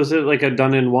 Yeah. So is it like a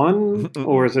done in one,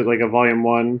 or is it like a volume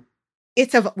one?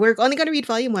 We're only going to read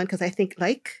volume one because I think,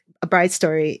 like A Bride's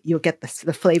Story, you'll get the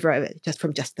flavor of it just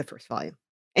from the first volume,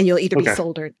 and you'll either be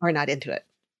sold or not into it.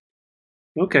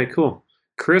 Okay, cool.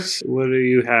 Chris, what do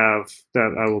you have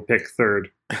that I will pick third?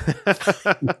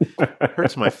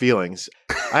 Hurts my feelings.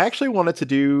 I actually wanted to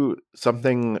do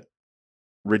something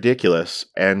ridiculous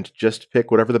and just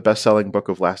pick whatever the best-selling book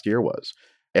of last year was.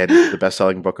 And the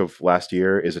best-selling book of last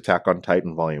year is Attack on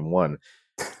Titan Volume 1.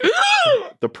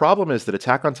 The problem is that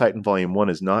Attack on Titan Volume 1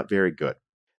 is not very good.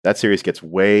 That series gets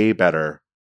way better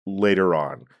later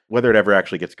on. Whether it ever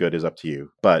actually gets good is up to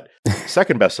you. But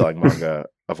second best-selling manga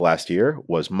of last year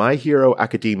was My Hero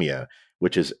Academia,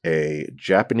 which is a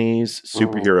Japanese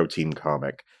superhero teen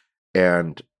comic.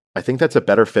 And I think that's a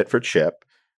better fit for Chip.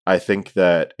 I think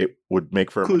that it would make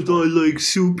for... Because I like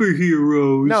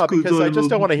superheroes. No, because I just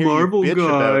don't want to hear Marvel you bitch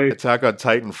guy about Attack on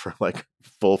Titan for like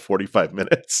full 45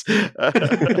 minutes.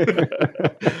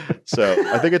 So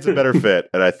I think it's a better fit.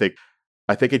 And I think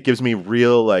it gives me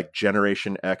real like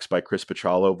Generation X by Chris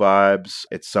Pachalo vibes.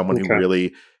 It's someone who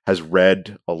really has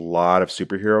read a lot of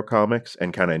superhero comics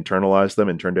and kind of internalized them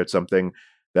and turned out something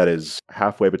that is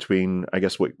halfway between, I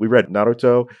guess, what we read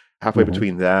Naruto, halfway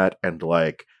between that and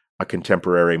like a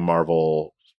contemporary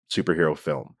Marvel superhero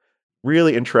film.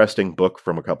 Really interesting book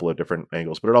from a couple of different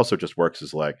angles, but it also just works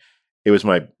as like, it was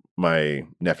my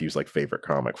nephew's like favorite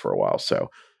comic for a while. So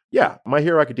yeah, My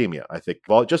Hero Academia, I think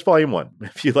just volume 1.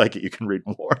 If you like it, you can read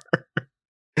more.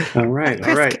 All right.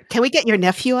 Chris, can we get your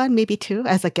nephew on maybe too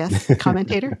as a guest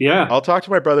commentator? Yeah. I'll talk to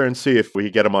my brother and see if we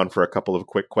can get him on for a couple of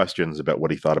quick questions about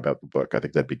what he thought about the book. I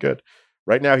think that'd be good.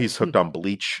 Right now he's hooked on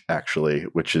Bleach, actually,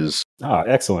 which is...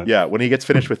 excellent. Yeah, when he gets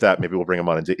finished with that, maybe we'll bring him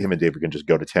on and him and David can just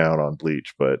go to town on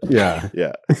Bleach. But yeah.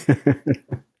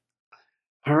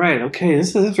 All right. Okay,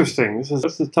 this is interesting. This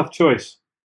is a tough choice.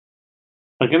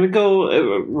 I'm going to go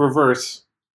reverse.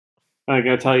 I'm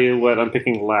going to tell you what I'm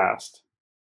picking last.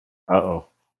 Uh-oh.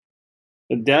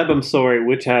 Deb, I'm sorry,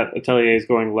 Witch Hat Atelier is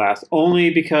going last.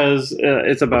 Only because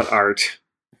it's about art.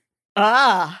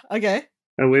 Okay.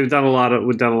 And we've done a lot of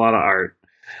art.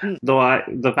 Though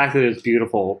the fact that it's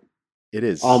beautiful, it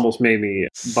is almost made me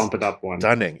bump it up one.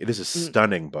 Stunning. It is a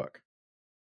stunning book.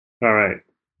 All right.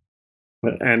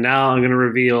 And now I'm going to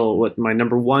reveal what my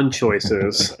number one choice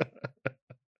is.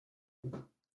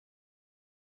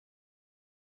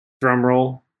 Drum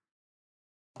roll.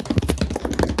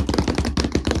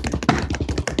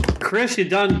 Chris, you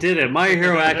done did it. My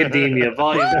Hero Academia,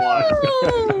 Volume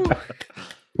 1.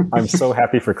 I'm so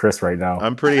happy for Chris right now.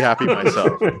 I'm pretty happy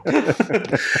myself.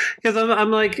 Because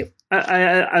I'm like,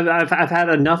 I've had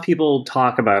enough people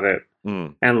talk about it.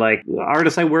 And like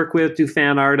artists I work with do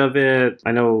fan art of it.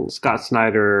 I know Scott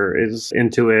Snyder is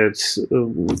into it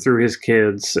through his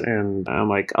kids. And I'm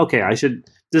like, okay,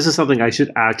 this is something I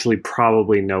should actually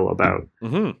probably know about.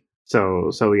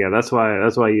 So yeah, that's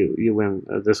why you win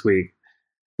this week.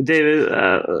 David,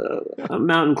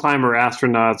 Mountain Climber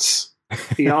Astronauts.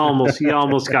 You almost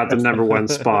got the number one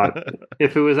spot.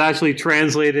 If it was actually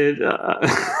translated, Home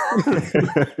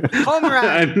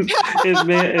run.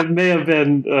 it may have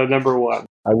been number one.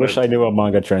 I wish I knew a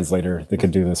manga translator that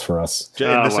could do this for us.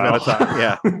 In this amount of time,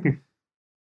 yeah.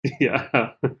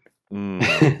 Yeah.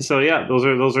 So yeah, those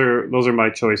are my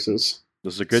choices.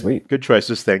 Those are good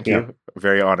choices. Thank you. Yeah.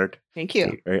 Very honored. Thank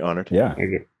you. Very honored. Yeah.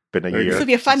 Been a Very year. This will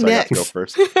be a fun since I got to mix. go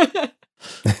first.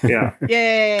 Yeah.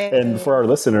 Yay. And for our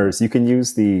listeners, you can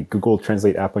use the Google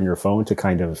Translate app on your phone to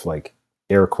kind of like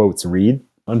air quotes read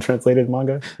untranslated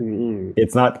manga. Mm-hmm.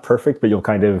 It's not perfect, but you'll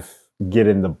kind of get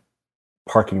in the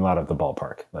parking lot of the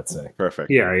ballpark, let's say. Perfect.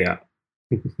 Yeah.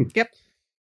 Yep.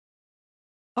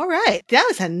 All right. That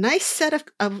was a nice set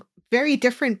of very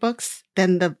different books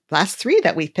than the last three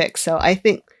that we picked. So I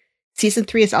think season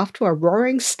 3 is off to a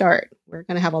roaring start. We're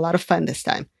going to have a lot of fun this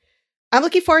time. I'm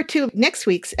looking forward to next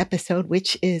week's episode,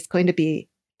 which is going to be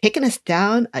taking us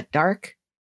down a dark,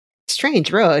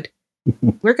 strange road.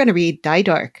 We're going to read Die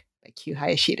Dark by Q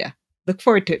Hayashida. Look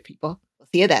forward to it, people. We'll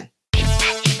see you then.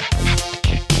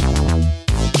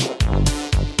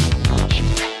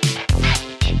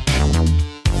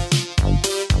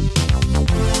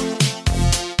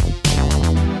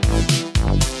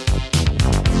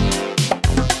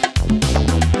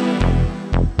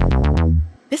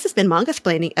 This has been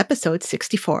Mangasplaining, episode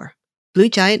 64, Blue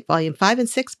Giant, volume 5 and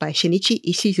 6 by Shinichi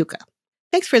Ishizuka.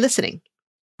 Thanks for listening.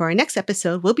 For our next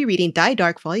episode, we'll be reading Die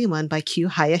Dark, volume 1 by Q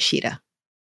Hayashida.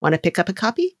 Want to pick up a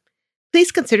copy?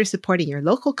 Please consider supporting your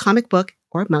local comic book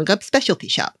or manga specialty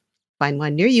shop. Find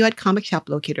one near you at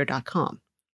comicshoplocator.com.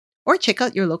 Or check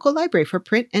out your local library for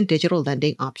print and digital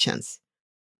lending options.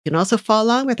 You can also follow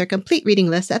along with our complete reading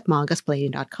list at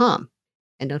mangasplaining.com.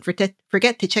 And don't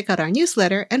forget to check out our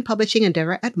newsletter and publishing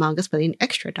endeavor at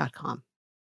mangasplainingextra.com.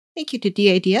 Thank you to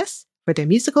DADS for their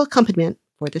musical accompaniment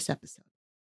for this episode.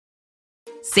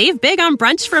 Save big on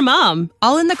brunch for mom,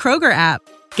 all in the Kroger app.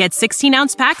 Get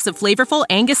 16-ounce packs of flavorful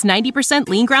Angus 90%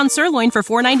 lean ground sirloin for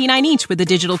 $4.99 each with a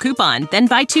digital coupon. Then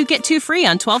buy 2, get 2 free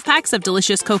on 12 packs of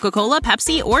delicious Coca-Cola,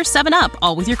 Pepsi, or 7-Up,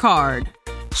 all with your card.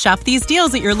 Shop these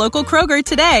deals at your local Kroger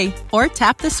today, or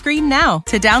tap the screen now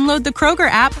to download the Kroger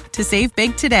app to save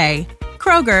big today.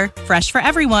 Kroger, fresh for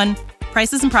everyone.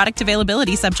 Prices and product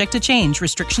availability subject to change.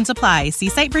 Restrictions apply. See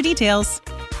site for details.